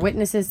there are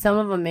witnesses, some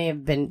of them may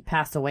have been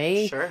passed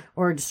away, sure,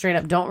 or straight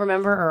up don't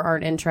remember or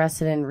aren't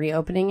interested in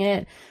reopening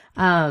it.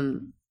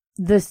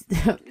 It's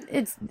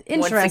interesting.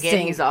 Once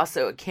again, he's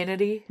also a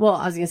Kennedy. Well,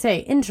 I was going to say,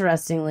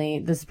 interestingly,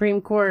 the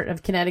Supreme Court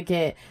of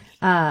Connecticut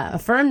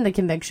affirmed the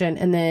conviction,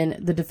 and then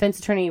the defense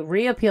attorney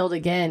reappealed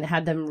again,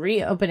 had them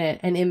reopen it,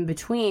 and in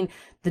between,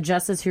 the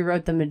justice who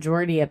wrote the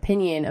majority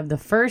opinion of the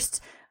first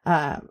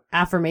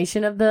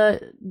affirmation of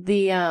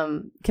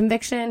the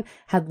conviction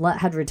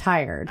had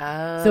retired.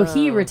 Oh. So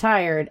he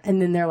retired,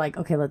 and then they're like,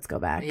 okay, let's go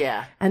back.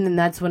 Yeah. And then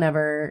that's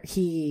whenever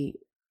he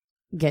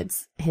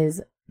gets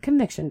his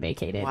conviction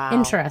vacated. Wow.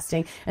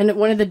 Interesting. And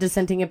one of the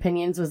dissenting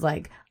opinions was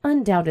like,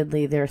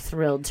 undoubtedly they're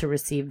thrilled to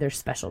receive their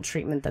special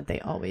treatment that they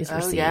always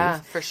receive. Yeah,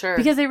 for sure.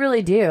 Because they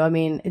really do. I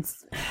mean,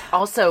 it's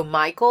also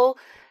Michael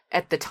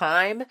at the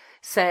time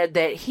said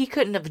that he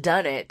couldn't have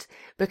done it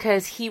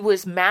because he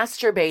was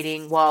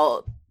masturbating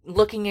while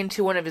looking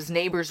into one of his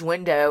neighbor's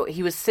window.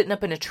 He was sitting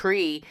up in a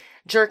tree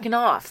jerking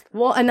off.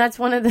 Well, and that's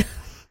one of the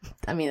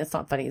I mean, it's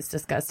not funny. It's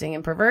disgusting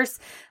and perverse.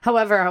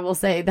 However, I will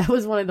say that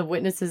was one of the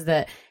witnesses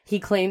that he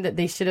claimed that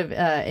they should have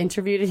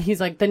interviewed. And he's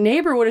like, the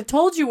neighbor would have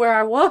told you where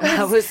I was.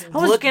 I was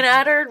looking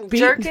at her,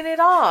 jerking it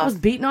off. I was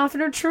beating off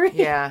in her tree.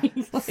 Yeah.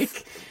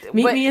 Like,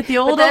 meet me at the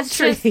old oak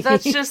tree.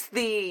 That's just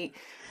the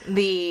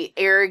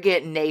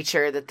arrogant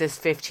nature that this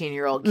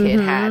 15-year-old kid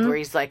had, where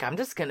he's like, I'm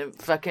just gonna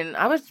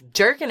I was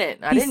jerking it.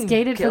 I didn't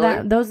skated kill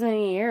for those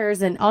many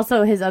years. And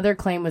also his other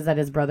claim was that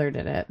his brother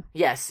did it.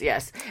 Yes.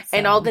 So.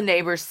 And all the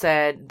neighbors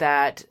said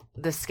that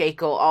the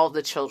Skakel, all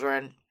the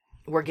children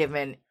were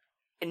given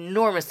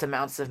enormous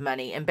amounts of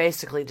money and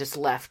basically just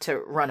left to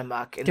run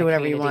amok and do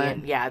whatever you want.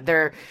 And yeah,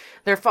 their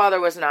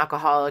father was an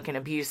alcoholic and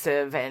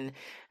abusive, and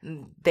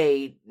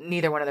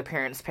neither one of the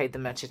parents paid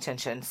them much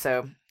attention.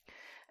 So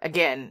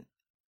again,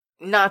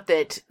 not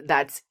that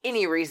that's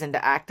any reason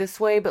to act this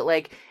way, but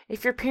like,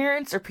 if your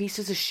parents are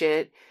pieces of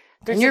shit,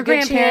 there's a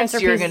good chance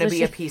you're going to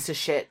be a piece of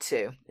shit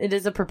too. It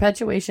is a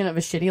perpetuation of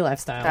a shitty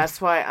lifestyle. That's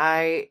why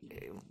I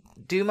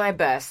do my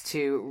best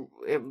to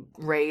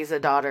raise a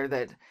daughter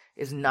that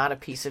is not a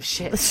piece of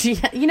shit.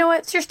 You know what?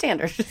 It's your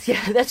standard.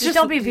 Yeah, that's just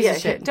don't be a piece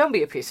of shit. Don't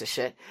be a piece of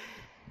shit.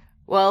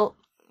 Well,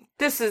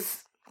 this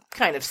is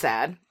kind of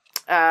sad.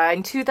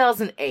 In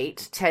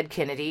 2008, Ted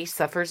Kennedy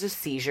suffers a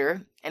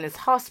seizure and is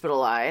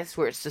hospitalized,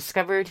 where it's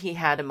discovered he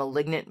had a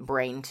malignant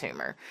brain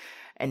tumor.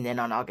 And then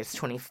on August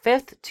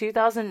 25th,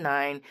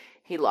 2009,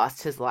 he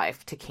lost his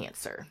life to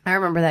cancer. I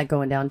remember that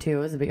going down, too.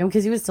 It was a big...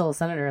 Because he was still a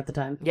senator at the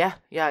time.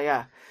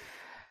 Yeah.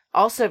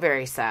 Also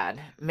very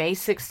sad. May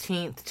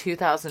 16th,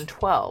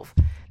 2012,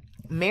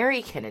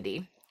 Mary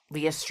Kennedy,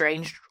 the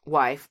estranged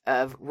wife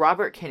of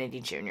Robert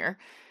Kennedy Jr.,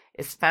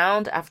 is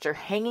found after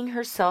hanging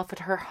herself at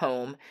her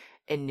home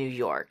in New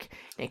York.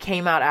 And it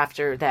came out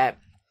after that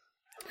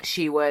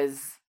she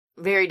was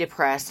very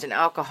depressed and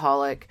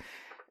alcoholic.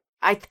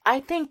 I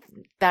think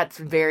that's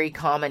very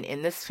common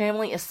in this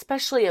family,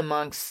 especially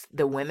amongst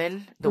the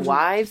women, the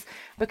wives,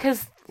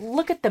 because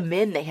look at the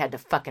men they had to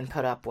fucking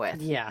put up with.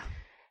 Yeah.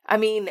 I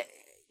mean,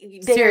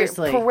 they're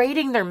Seriously.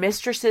 parading their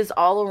mistresses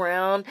all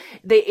around.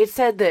 It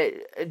said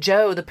that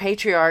Joe, the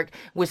patriarch,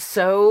 was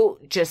so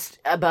just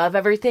above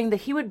everything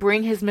that he would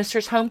bring his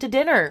mistress home to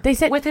dinner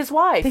with his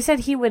wife. They said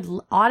he would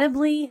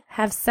audibly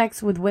have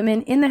sex with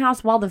women in the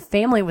house while the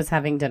family was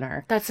having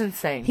dinner. That's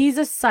insane. He's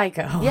a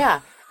psycho. Yeah.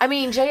 I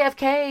mean,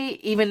 JFK,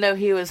 even though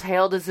he was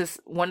hailed as this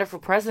wonderful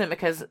president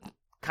because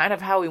kind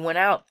of how he went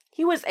out,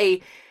 he was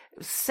a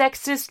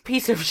sexist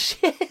piece of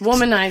shit.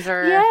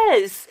 Womanizer.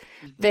 Yes.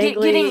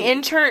 Vaguely...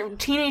 Getting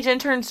teenage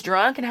interns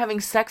drunk and having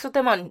sex with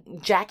them on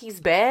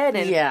Jackie's bed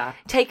and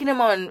taking them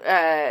on,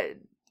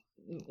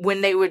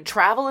 when they would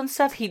travel and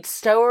stuff, he'd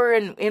stow her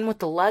in with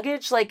the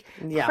luggage. Like,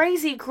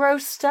 crazy,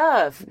 gross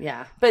stuff.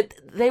 Yeah. But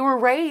they were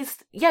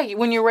raised,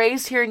 when you're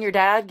raised hearing your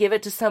dad give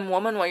it to some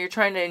woman while you're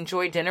trying to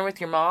enjoy dinner with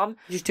your mom.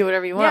 You just do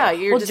whatever you want. Yeah,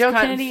 you're just Joe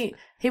Kennedy,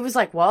 he was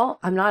like, well,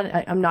 I'm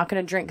not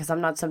going to drink because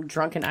I'm not some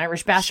drunken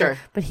Irish bastard.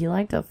 Sure. But he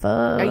liked to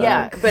fuck.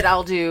 Yeah, but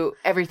I'll do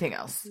everything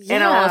else. Yeah.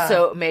 And I'll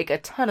also make a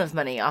ton of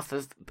money off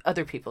of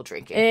other people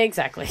drinking.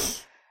 Exactly.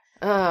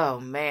 Oh,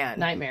 man.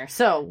 Nightmare.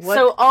 So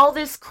all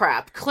this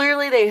crap,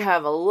 clearly they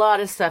have a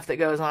lot of stuff that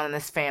goes on in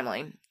this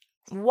family.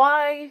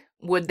 Why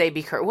would they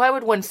be cursed? Why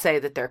would one say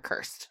that they're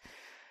cursed?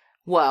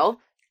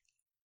 Well,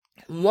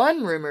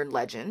 one rumored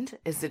legend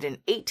is that in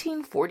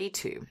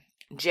 1842,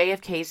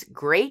 JFK's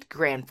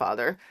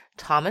great-grandfather,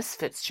 Thomas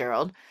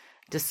Fitzgerald,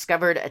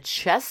 discovered a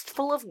chest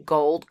full of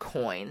gold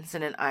coins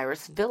in an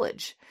Irish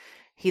village.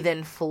 He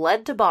then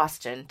fled to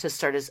Boston to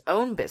start his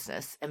own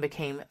business and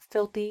became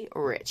filthy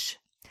rich.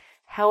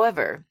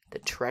 However, the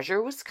treasure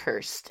was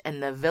cursed,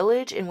 and the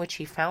village in which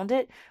he found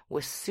it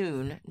was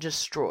soon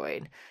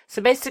destroyed.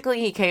 So basically,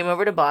 he came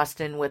over to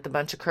Boston with a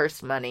bunch of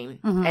cursed money,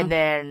 and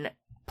then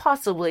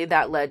possibly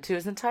that led to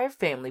his entire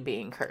family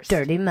being cursed.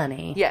 Dirty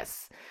money.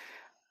 Yes.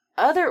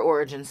 Other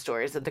origin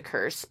stories of the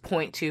curse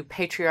point to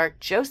Patriarch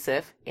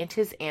Joseph and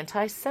his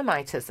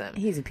anti-Semitism.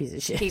 He's a piece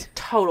of shit. He's a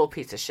total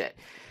piece of shit.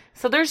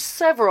 So there's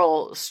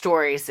several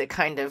stories that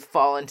kind of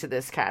fall into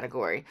this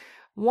category.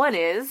 One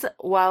is,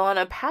 while on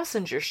a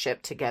passenger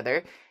ship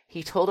together,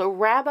 he told a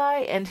rabbi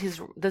and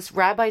this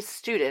rabbi's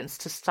students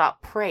to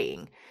stop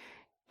praying.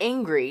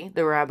 Angry,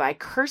 the rabbi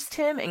cursed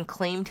him and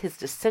claimed his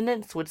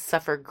descendants would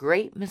suffer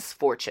great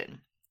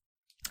misfortune.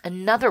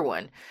 Another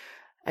one,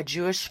 a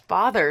Jewish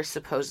father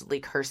supposedly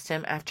cursed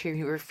him after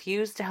he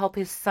refused to help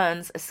his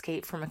sons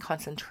escape from a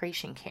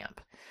concentration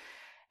camp.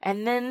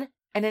 And then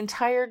an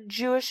entire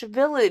Jewish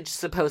village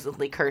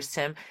supposedly cursed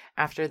him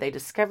after they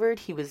discovered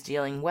he was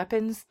dealing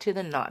weapons to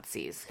the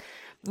Nazis.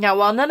 Now,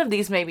 while none of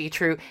these may be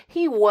true,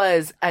 he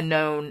was a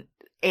known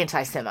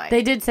anti-Semite.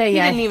 They did say, he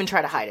didn't even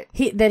try to hide it.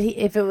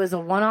 If it was a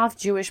one-off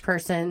Jewish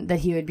person, that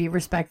he would be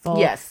respectful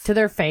to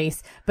their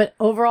face. But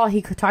overall,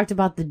 he talked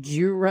about the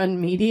Jew-run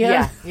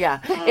media.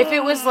 Yeah. If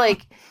it was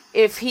like,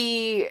 if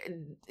he,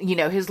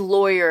 his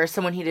lawyer or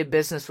someone he did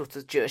business with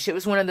was Jewish, it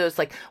was one of those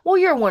like, well,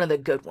 you're one of the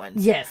good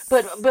ones. Yes.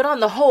 But on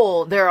the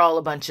whole, they're all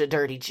a bunch of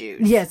dirty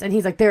Jews. Yes, and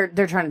he's like, they're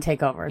trying to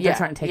take over. They're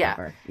trying to take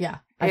over. Yeah,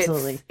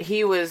 absolutely.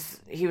 He was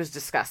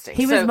disgusting.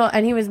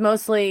 He was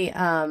mostly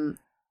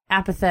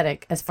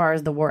apathetic as far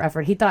as the war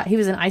effort. He thought he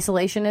was an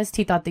isolationist.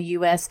 He thought the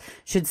U.S.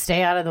 should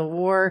stay out of the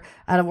war,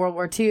 out of World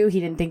War II. He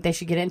didn't think they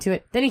should get into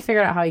it. Then he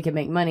figured out how he could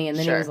make money, and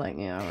then he was like,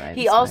 yeah, all right.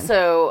 He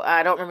also,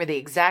 I don't remember the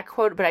exact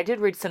quote, but I did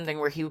read something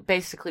where he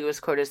basically was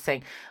quoted as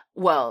saying,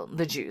 well,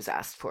 the Jews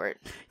asked for it.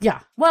 Yeah.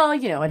 Well,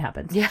 it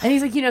happens. Yeah. And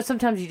he's like,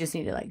 sometimes you just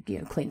need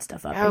to, clean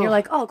stuff up. And you're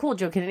like, oh, cool,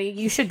 Joe Kennedy,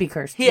 you should be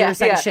cursed. You're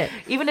shit.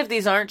 Even if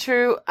these aren't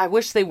true, I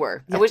wish they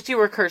were. Yeah. I wish you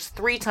were cursed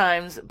 3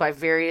 times by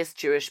various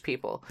Jewish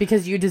people.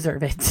 Because you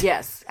deserve it.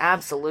 Yes,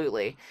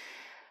 absolutely.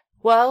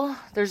 Well,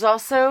 there's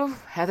also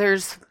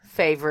Heather's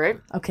favorite.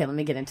 Okay, let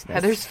me get into this.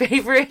 Heather's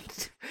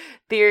favorite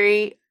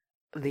theory,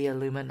 the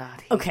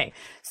Illuminati. Okay,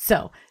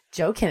 so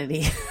Joe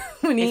Kennedy.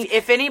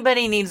 If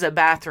anybody needs a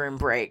bathroom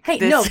break. Hey,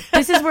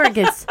 this is where it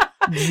gets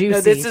juicy.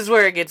 No, this is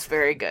where it gets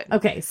very good.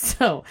 Okay,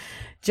 so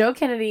Joe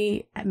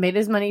Kennedy made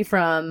his money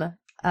from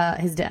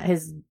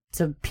PJ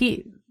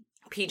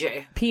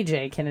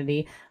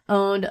Kennedy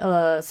owned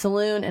a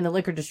saloon and a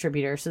liquor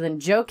distributor. So then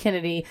Joe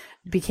Kennedy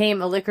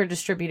became a liquor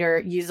distributor,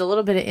 used a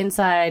little bit of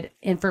inside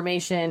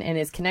information and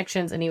his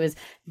connections, and he was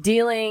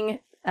dealing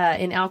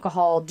in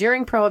alcohol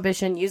during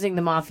Prohibition using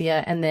the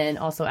mafia and then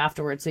also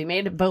afterwards. So he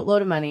made a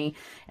boatload of money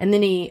and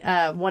then he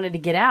wanted to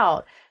get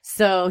out.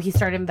 So he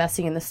started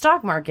investing in the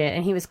stock market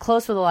and he was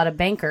close with a lot of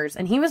bankers.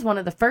 And he was one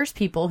of the first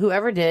people who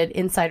ever did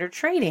insider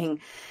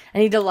trading.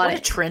 And he did a lot of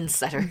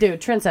trendsetter.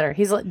 Dude, trendsetter.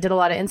 He did a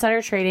lot of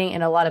insider trading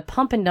and a lot of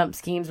pump and dump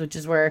schemes, which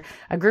is where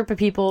a group of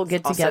people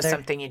get together. Also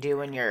something you do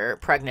when you're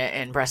pregnant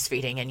and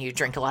breastfeeding and you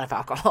drink a lot of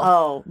alcohol.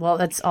 Oh, well,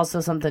 that's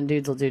also something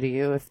dudes will do to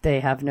you if they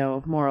have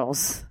no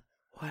morals.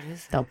 What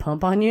is it? They'll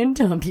pump on you and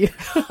dump you.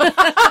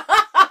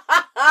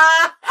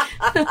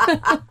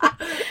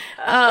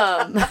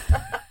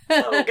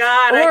 Oh,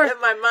 God, I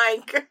hit my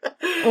mic.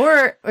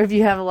 Or if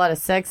you have a lot of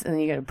sex and then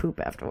you got to poop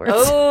afterwards.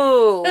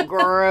 Oh,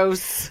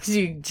 gross.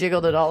 You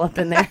jiggled it all up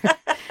in there.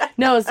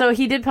 No, so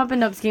he did pump and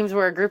dump schemes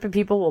where a group of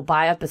people will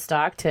buy up a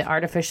stock to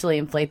artificially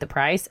inflate the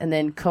price and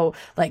then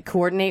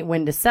coordinate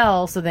when to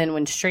sell. So then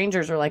when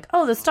strangers are like,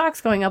 oh, the stock's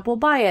going up, we'll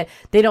buy it.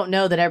 They don't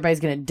know that everybody's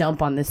going to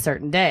dump on this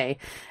certain day.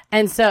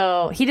 And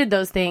so he did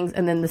those things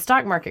and then the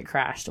stock market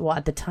crashed. Well,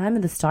 at the time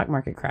of the stock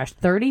market crash,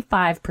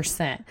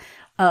 35%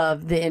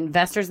 of the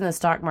investors in the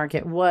stock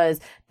market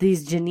was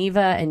these Geneva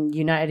and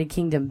United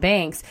Kingdom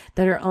banks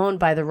that are owned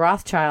by the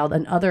Rothschild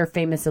and other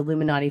famous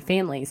Illuminati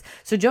families.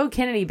 So Joe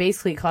Kennedy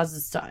basically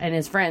and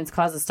his friends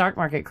caused the stock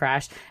market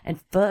crash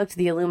and fucked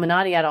the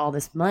Illuminati out of all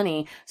this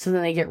money. So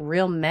then they get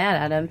real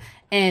mad at him.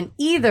 And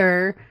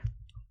either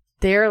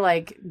they're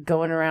like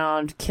going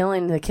around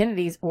killing the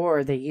Kennedys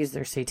or they use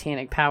their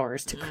satanic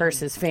powers to curse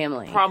his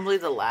family. Probably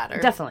the latter.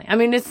 Definitely. I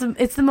mean, it's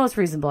the most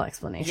reasonable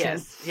explanation.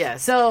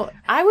 Yes. So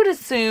I would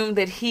assume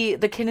that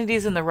the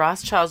Kennedys and the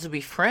Rothschilds would be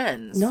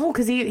friends. No,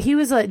 because he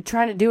was like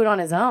trying to do it on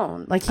his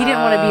own. Like he didn't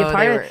want to be a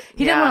part of it.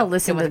 He didn't want to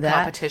listen to that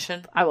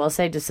competition. I will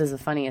say, just as a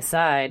funny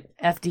aside,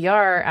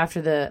 FDR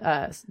after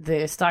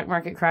the stock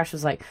market crash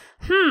was like,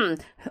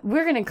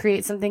 we're going to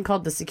create something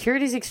called the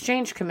Securities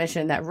Exchange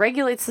Commission that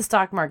regulates the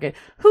stock market.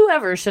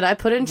 Whoever should I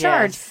put in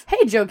charge? Yes.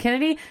 Hey, Joe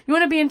Kennedy, you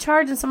want to be in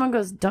charge? And someone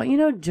goes, don't you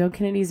know Joe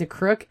Kennedy's a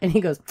crook? And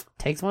he goes,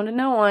 takes one to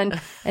know one.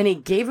 And he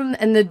gave him,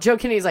 and the Joe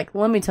Kennedy's like,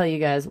 let me tell you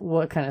guys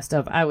what kind of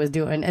stuff I was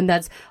doing. And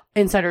that's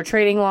insider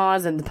trading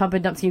laws and the pump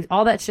and dump schemes,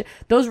 all that shit.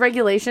 Those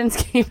regulations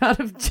came out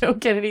of Joe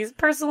Kennedy's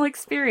personal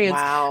experience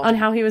on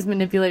how he was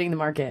manipulating the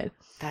market.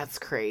 That's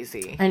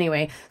crazy.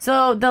 Anyway,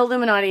 so the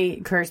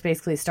Illuminati curse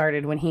basically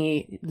started when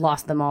he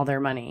lost them all their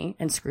money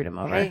and screwed them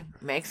over. Hey,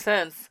 makes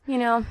sense. You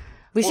know,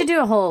 we should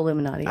do a whole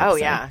Illuminati episode. Oh,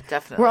 yeah,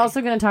 definitely. We're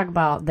also going to talk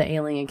about the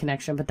alien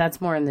connection, but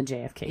that's more in the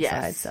JFK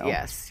side. So.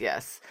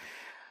 Yes.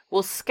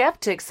 Well,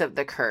 skeptics of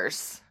the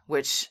curse,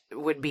 which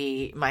would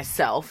be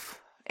myself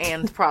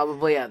and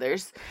probably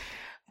others,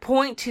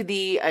 point to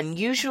the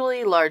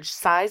unusually large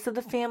size of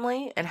the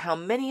family and how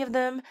many of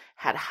them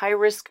had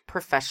high-risk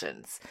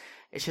professions.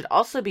 It should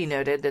also be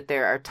noted that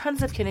there are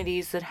tons of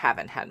Kennedys that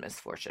haven't had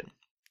misfortune.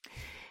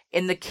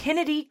 In The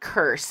Kennedy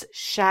Curse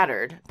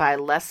Shattered by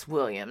Les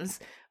Williams,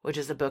 which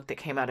is a book that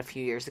came out a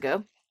few years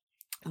ago,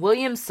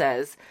 Williams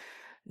says,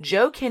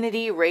 Joe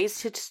Kennedy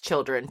raised his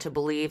children to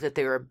believe that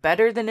they were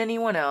better than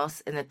anyone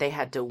else and that they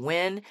had to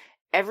win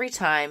every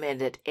time and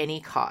at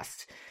any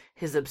cost.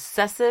 His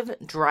obsessive,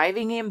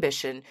 driving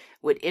ambition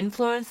would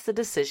influence the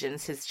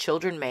decisions his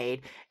children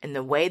made and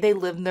the way they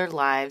lived their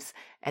lives,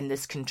 and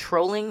this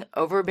controlling,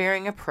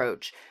 overbearing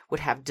approach would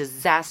have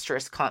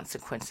disastrous I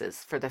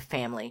for the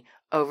family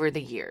over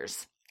the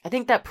years. I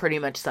think that pretty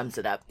much sums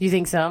it up. You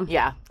think so?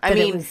 Yeah. I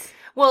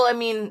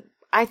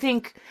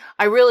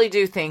really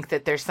do think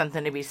that there's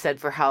something to be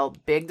said for how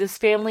big this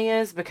family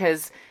is,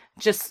 because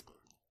just,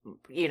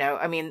 you know,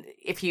 I mean,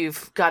 if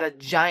you've got a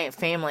giant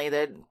family,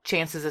 the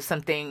chances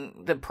of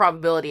the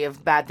probability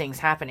of bad things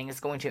happening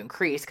is going to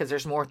increase because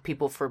there's more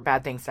people for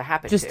bad things to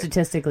happen just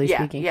statistically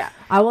speaking. Yeah.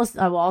 I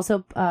will also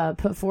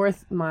put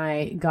forth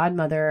my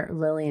godmother,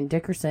 Lillian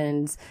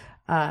Dickerson's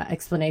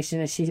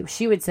explanation.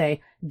 She would say,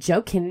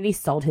 Joe Kennedy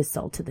sold his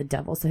soul to the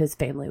devil so his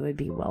family would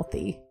be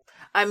wealthy.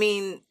 I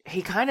mean,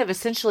 he kind of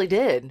essentially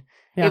did.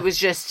 Yeah. It was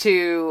just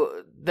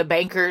to the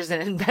bankers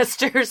and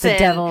investors. The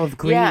devil of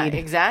greed. Yeah,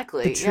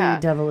 exactly. The true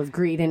devil of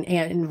greed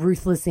and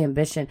ruthless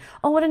ambition.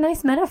 Oh, what a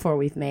nice metaphor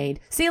we've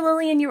made. See,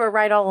 Lillian, you were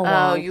right all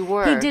along. Oh, you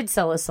were. He did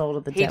sell his soul to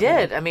the devil. He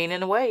did. I mean,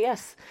 in a way,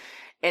 yes.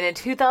 In a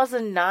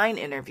 2009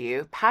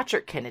 interview,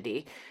 Patrick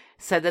Kennedy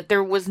said that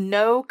there was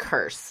no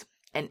curse.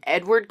 And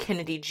Edward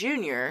Kennedy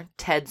Jr.,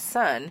 Ted's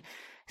son,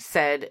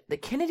 said the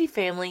Kennedy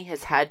family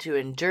has had to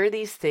endure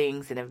these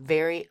things in a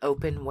very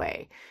open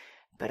way.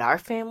 But our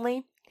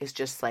family is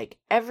just like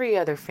every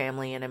other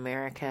family in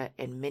America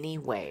in many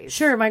ways.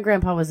 Sure, my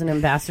grandpa was an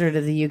ambassador to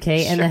the UK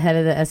and the head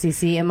of the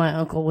SEC, and my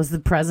uncle was the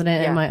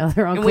president, and my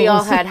other uncle. And we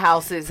all had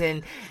houses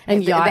in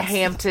and the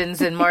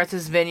Hamptons and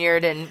Martha's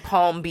Vineyard and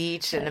Palm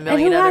Beach and a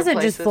million other places. And who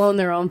hasn't just flown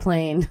their own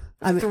plane?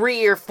 I mean,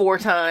 3 or 4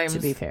 times. To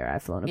be fair,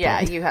 I've flown a plane. Yeah,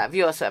 you have.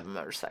 You also have a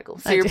motorcycle.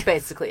 So you're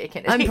basically a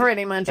Kennedy. I'm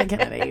pretty much a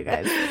Kennedy, you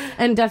guys.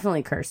 And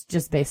definitely cursed,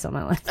 just based on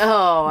my life.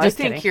 Oh, just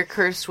I think you're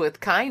cursed with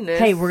kindness.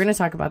 Hey, we're going to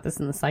talk about this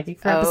in the Psychic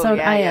Fair episode.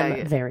 I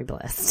am very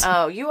blessed.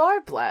 Oh, you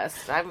are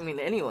blessed. I mean,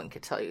 anyone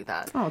could tell you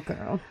that. Oh,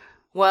 girl.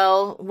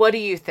 Well, what do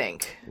you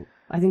think?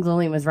 I think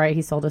Lillian was right.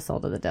 He sold his soul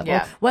to the devil.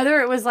 Yeah.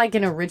 Whether it was like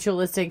in a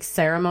ritualistic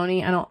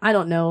ceremony, I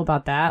don't know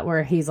about that,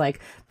 where he's like,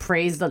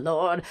 praise the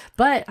Lord.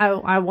 But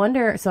I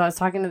wonder, so I was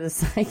talking to the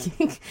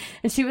psychic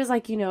and she was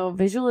like, you know,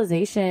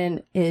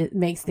 visualization, it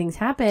makes things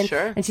happen.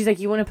 Sure. And she's like,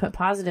 you want to put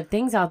positive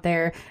things out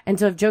there. And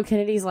so if Joe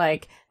Kennedy's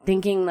like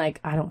thinking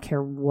like, I don't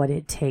care what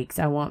it takes,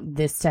 I want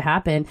this to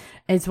happen.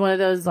 It's one of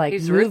those like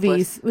He's movies.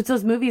 ruthless. It's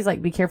those movies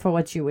like Be Careful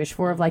What You Wish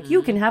For, of like,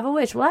 you can have a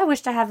wish. Well, I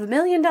wish to have $1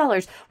 million. Well,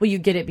 you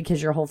get it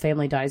because your whole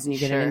family dies and you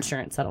get an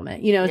insurance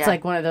settlement. You know, it's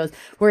like one of those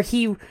where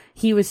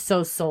he was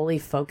so solely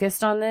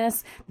focused on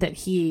this that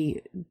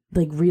he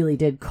like really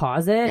did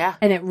cause it. Yeah.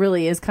 And it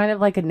really is kind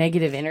of like a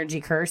negative energy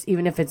curse,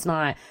 even if it's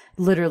not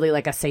literally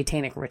like a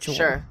satanic ritual.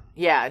 Sure.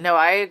 Yeah, no,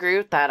 I agree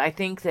with that. I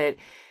think that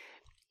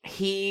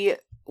he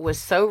was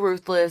so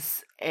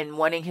ruthless in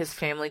wanting his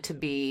family to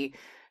be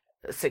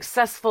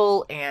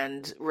successful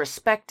and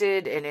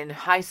respected and in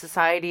high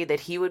society that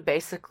he would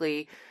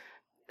basically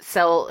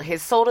sell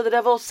his soul to the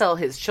devil, sell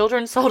his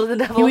children's soul to the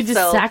devil. He would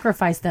just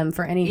sacrifice them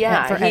for any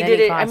Yeah, for he at did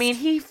any it. cost. I mean,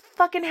 he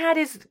fucking had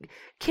his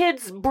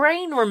kid's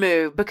brain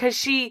removed because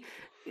she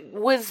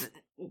was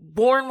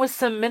born with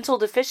some mental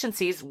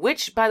deficiencies,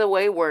 which, by the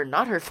way, were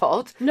not her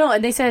fault. No,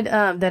 and they said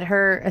that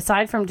her,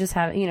 aside from just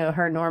having, you know,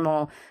 her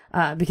normal,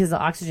 because the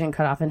oxygen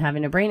cut off and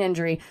having a brain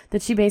injury,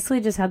 that she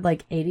basically just had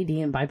like ADD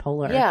and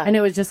bipolar. Yeah. And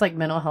it was just like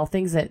mental health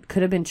things that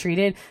could have been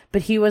treated,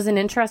 but he wasn't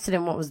interested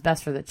in what was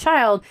best for the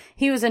child.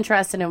 He was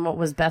interested in what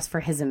was best for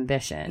his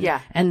ambition.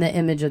 Yeah. And the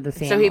image of the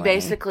family. So he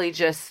basically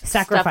just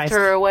Sacrificed. stuffed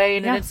her away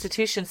in an Yeah.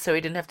 institution so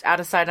he didn't have to, out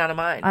of sight, out of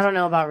mind. I don't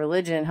know about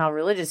religion, how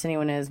religious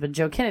anyone is, but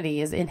Joe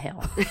Kennedy is in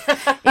hell.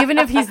 Even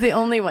if he's the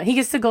only one. He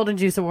gets the Golden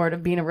Juice Award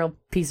of being a real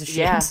piece of shit.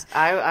 Yeah,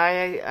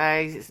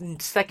 I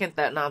second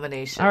that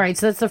nomination. All right,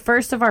 so that's the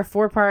first of our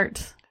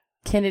 4-part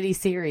Kennedy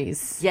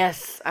series.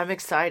 Yes, I'm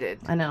excited.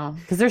 I know,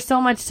 because there's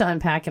so much to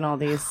unpack in all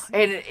these.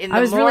 And the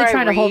I was more really I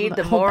trying to read, hold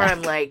the more back.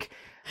 I'm like,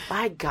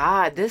 my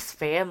God, this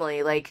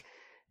family, like,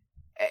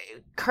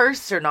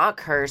 cursed or not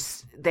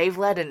cursed, they've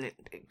led an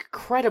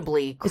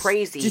incredibly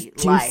crazy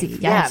just life. juicy.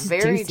 Yeah, it's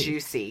very juicy.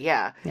 juicy.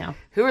 Yeah. Yeah.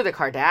 Who are the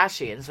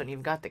Kardashians when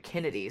you've got the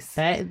Kennedys?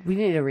 We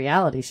needed a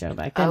reality show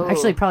back then. Oh.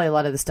 Actually, probably a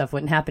lot of the stuff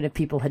wouldn't happen if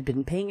people had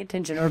been paying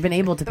attention or been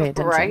able to pay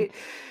attention. Right?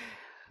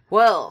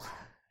 Well,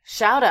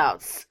 shout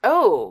outs.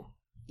 Oh,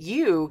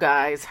 you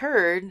guys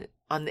heard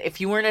if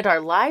you weren't at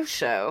our live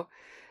show,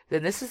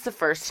 then this is the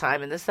first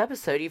time in this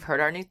episode you've heard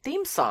our new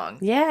theme song.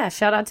 Yeah,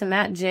 shout out to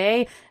Matt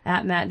J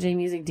at Matt J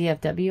Music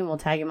DFW, and we'll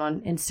tag him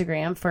on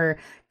Instagram for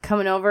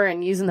coming over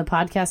and using the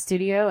podcast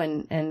studio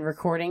and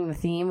recording the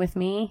theme with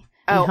me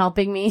and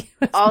helping me.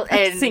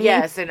 And singing.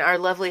 yes, and our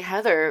lovely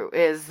Heather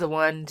is the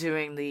one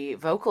doing the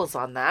vocals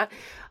on that.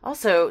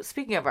 Also,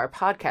 speaking of our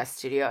podcast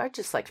studio, I'd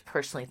just like to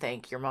personally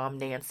thank your mom,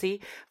 Nancy,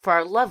 for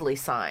our lovely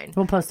sign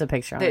We'll post a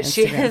picture on that Instagram.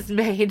 she has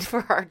made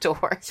for our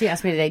door. She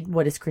asked me today,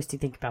 what does Christy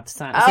think about the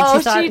sign? Oh,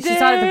 she saw it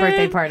at the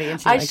birthday party. And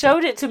I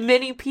showed it to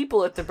many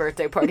people at the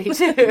birthday party,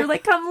 too. You're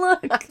like, come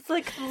look. It's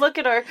like, come look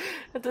at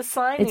the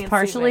sign. It's Nancy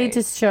partially made.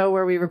 to show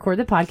where we record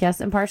the podcast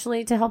and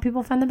partially to help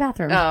people find the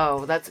bathroom.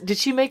 Oh, did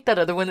she make that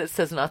other one that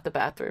says not the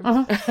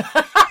bathroom?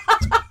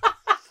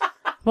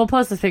 We'll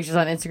post those pictures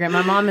on Instagram.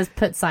 My mom has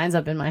put signs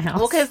up in my house.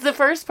 Well, because the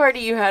first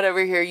party you had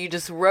over here, you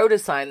just wrote a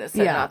sign that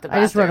said not the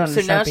bathroom. I just wrote on a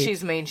So now Sharpie.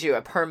 she's made you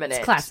a permanent.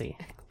 It's classy.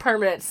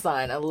 Permanent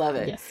sign. I love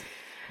it. Yes.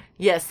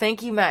 Yes,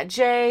 thank you, Matt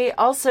J.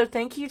 Also,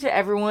 thank you to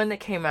everyone that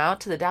came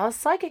out to the Dallas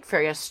Psychic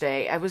Fair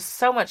yesterday. It was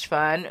so much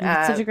fun.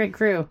 It's such a great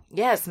crew.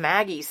 Yes,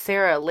 Maggie,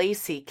 Sarah,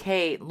 Lacey,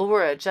 Kate,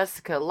 Laura,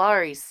 Jessica,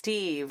 Laurie,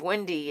 Steve,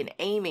 Wendy, and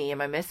Amy. Am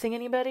I missing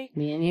anybody?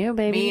 Me and you,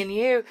 baby. Me and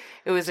you.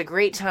 It was a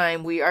great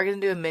time. We are going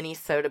to do a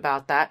mini-sode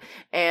about that.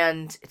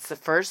 And it's the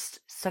first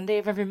Sunday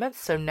of every month.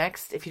 So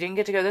next, if you didn't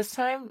get to go this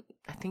time,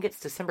 I think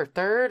it's December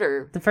 3rd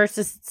or The first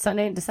is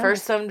Sunday in December.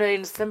 first Sunday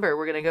in December.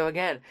 We're going to go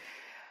again.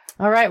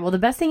 All right. Well, the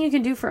best thing you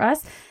can do for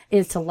us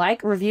is to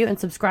like, review, and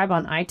subscribe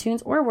on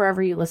iTunes or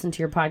wherever you listen to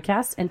your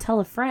podcast, and tell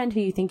a friend who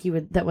you think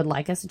that would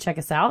like us to check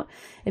us out.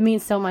 It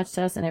means so much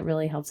to us, and it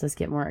really helps us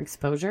get more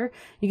exposure.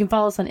 You can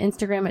follow us on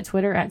Instagram at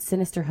Twitter at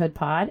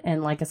SinisterhoodPod,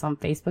 and like us on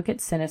Facebook at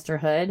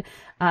Sinisterhood.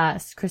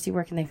 Christy,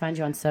 where can they find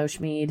you on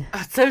social media?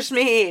 Social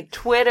media,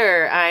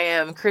 Twitter, I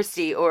am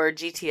Christy or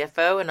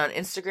GTFO, and on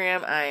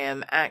Instagram, I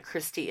am at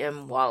Christy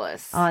M.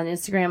 Wallace. On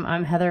Instagram,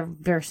 I'm Heather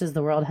versus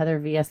the world, Heather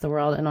vs the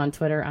world, and on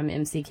Twitter, I'm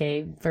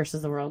MCK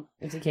versus the world,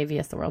 MCK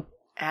vs the world.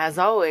 As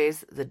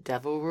always, the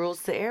devil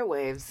rules the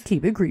airwaves.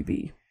 Keep it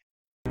creepy.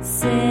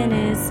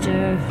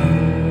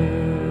 Sinisterhood.